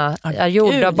svårigheterna är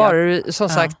gjorda bara du som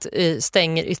sagt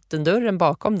stänger ytterdörren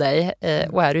bakom dig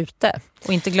och är ute.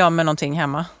 Och inte glömmer någonting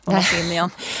hemma och måste in igen.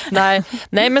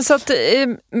 Nej, men så att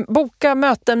boka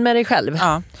möten med dig själv.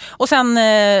 Ja. Och sen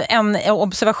en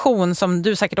observation som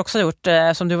du säkert också har gjort,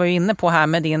 som du var ju inne på här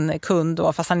med din kund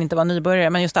då, fast han inte var nybörjare,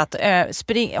 men just att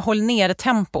håll ner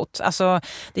tempot. Alltså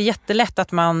det är jättelätt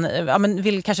att man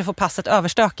vill kanske få passet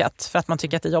överstökat för att man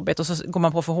tycker att det är jobbigt och så går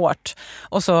man på för hårt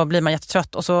och så blir man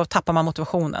jättetrött och så tappar man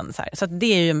motivationen. Så att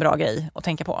det är ju en bra grej att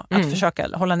tänka på. Att försöka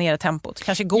hålla ner tempot.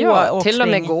 Kanske gå och till och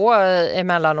med gå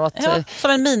emellanåt. Ja,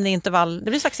 som en mini-intervall. Det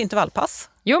blir slags intervallpass.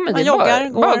 Jo, men det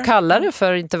är bara kalla det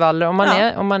för intervaller.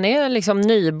 Om man är liksom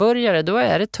nybörjare, då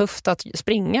är det tufft att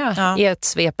springa i ett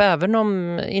svep. Även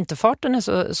om inte farten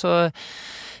är så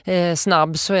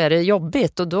snabb så är det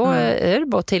jobbigt. Och då är det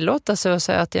bara att tillåta sig att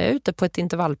säga att jag är ute på ett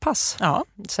intervallpass. Ja.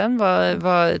 Sen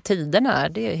vad tiden är,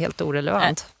 det är helt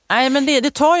orelevant. Nej, men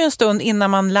det tar ju en stund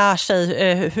innan man lär sig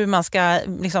hur man ska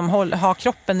liksom ha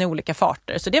kroppen i olika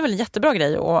farter. Så det är väl en jättebra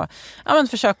grej att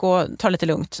försöka att ta lite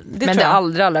lugnt. Men det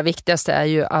allra viktigaste är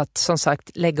ju att som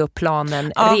sagt lägga upp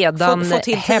planen redan få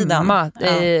till hemma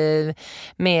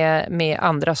med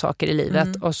andra saker i livet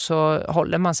och så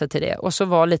håller man sig till det. Och så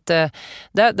var lite,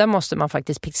 där måste man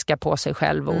faktiskt piska på sig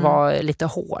själv och vara lite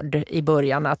hård i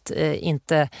början. Att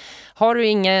inte, har du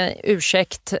ingen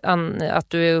ursäkt att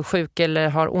du är sjuk eller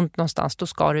har ont någonstans, då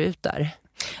ska du ut där.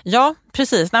 Ja,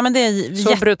 precis. Nej, men det är så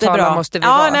jättebra. brutala måste vi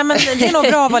vara. Nej, men det är nog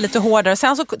bra att vara lite hårdare.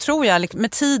 Sen så tror jag,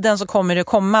 med tiden så kommer det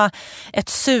komma ett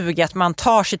sug att man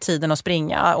tar sig tiden att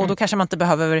springa. Och då kanske man inte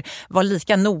behöver vara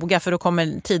lika noga, för då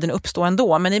kommer tiden uppstå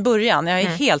ändå. Men i början, jag är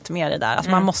helt med i det där.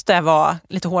 Alltså man måste vara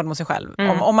lite hård mot sig själv.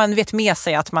 Om man vet med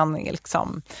sig att man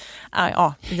liksom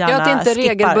gärna att inte skippar.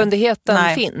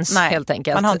 Regelbundenheten finns, helt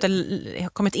enkelt. Man har inte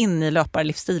kommit in i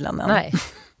löparlivsstilen än. Nej.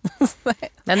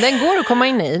 Men den går att komma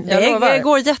in i. Det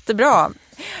går jättebra.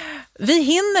 Vi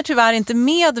hinner tyvärr inte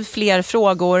med fler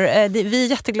frågor. Vi är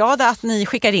jätteglada att ni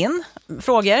skickar in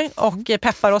frågor och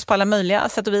peppar oss på alla möjliga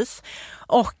sätt och vis.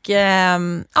 Och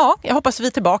jag hoppas vi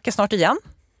är tillbaka snart igen.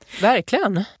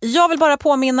 Verkligen. Jag vill bara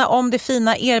påminna om det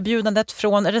fina erbjudandet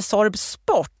från Resorb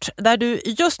Sport, där du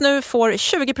just nu får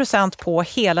 20% på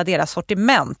hela deras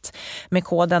sortiment med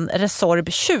koden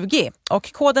Resorb20.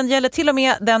 Och koden gäller till och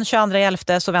med den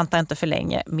 22/11, så vänta inte för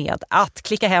länge med att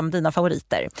klicka hem dina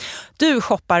favoriter. Du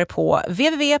shoppar på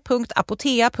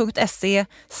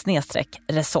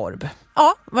www.apotea.se/resorb.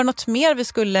 Ja, var det något mer vi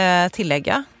skulle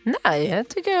tillägga? Nej, jag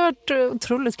tycker det har varit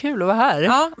otroligt kul att vara här.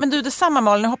 Ja, men du, detsamma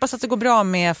Malin. Jag hoppas att det går bra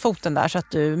med foten där så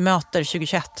att du möter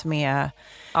 2021 med...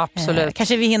 Absolut.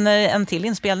 Kanske vi hinner en till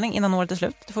inspelning innan året är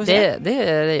slut. Det får vi se. Det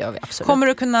gör vi absolut. Kommer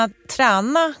du kunna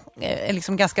träna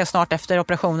liksom ganska snart efter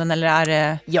operationen, eller är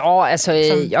det... Ja, alltså,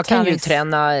 jag kan ju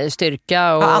träna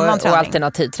styrka och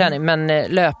alternativträning. Men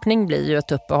löpning blir ju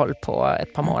ett uppehåll på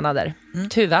ett par månader.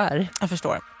 Tyvärr. Jag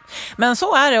förstår. Men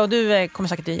så är det, och du kommer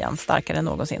säkert igen starkare än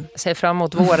någonsin. Ser fram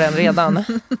emot våren redan.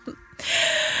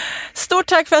 Stort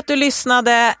tack för att du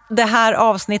lyssnade. Det här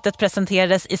avsnittet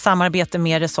presenterades i samarbete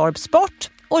med Resorb Sport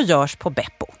och görs på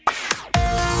Beppo.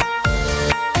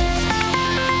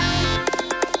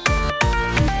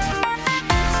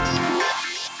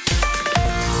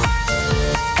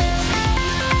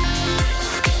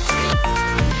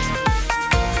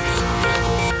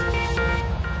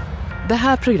 Det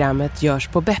här programmet görs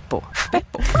på Beppo.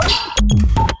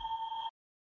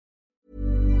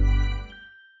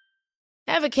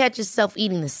 Ever catch yourself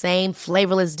eating the same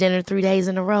flavorless dinner 3 days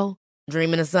in a row?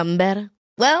 Dreaming of something better?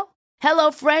 Well,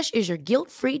 HelloFresh is your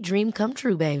guilt-free dream come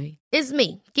true, baby. It's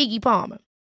me, Keke Palmer.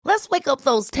 Let's wake up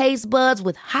those taste buds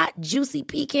with hot, juicy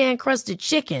pecan-crusted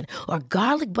chicken or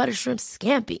garlic butter shrimp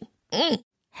scampi.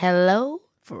 Hello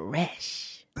Fresh.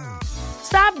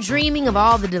 Stop dreaming of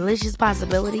all the delicious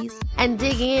possibilities and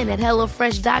dig in at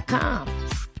HelloFresh.com.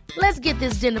 Let's get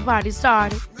this dinner party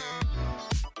started.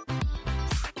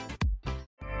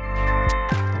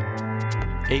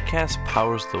 Acast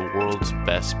powers the world's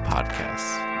best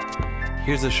podcasts.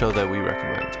 Here's a show that we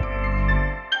recommend.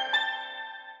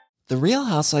 The Real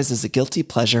Housewives is a guilty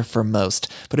pleasure for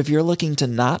most, but if you're looking to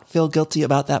not feel guilty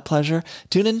about that pleasure,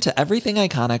 tune in to Everything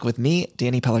Iconic with me,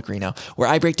 Danny Pellegrino, where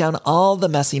I break down all the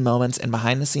messy moments and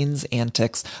behind-the-scenes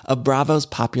antics of Bravo's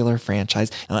popular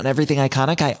franchise. And on Everything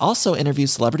Iconic, I also interview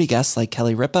celebrity guests like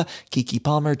Kelly Ripa, Keke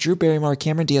Palmer, Drew Barrymore,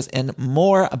 Cameron Diaz, and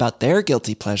more about their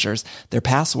guilty pleasures, their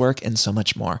past work, and so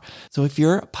much more. So if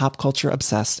you're pop culture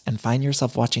obsessed and find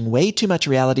yourself watching way too much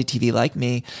reality TV like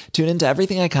me, tune into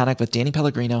Everything Iconic with Danny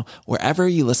Pellegrino wherever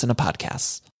you listen to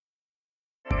podcasts.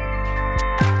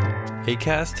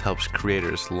 Acast helps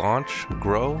creators launch,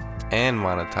 grow, and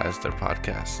monetize their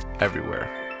podcasts everywhere.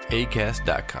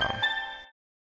 Acast.com.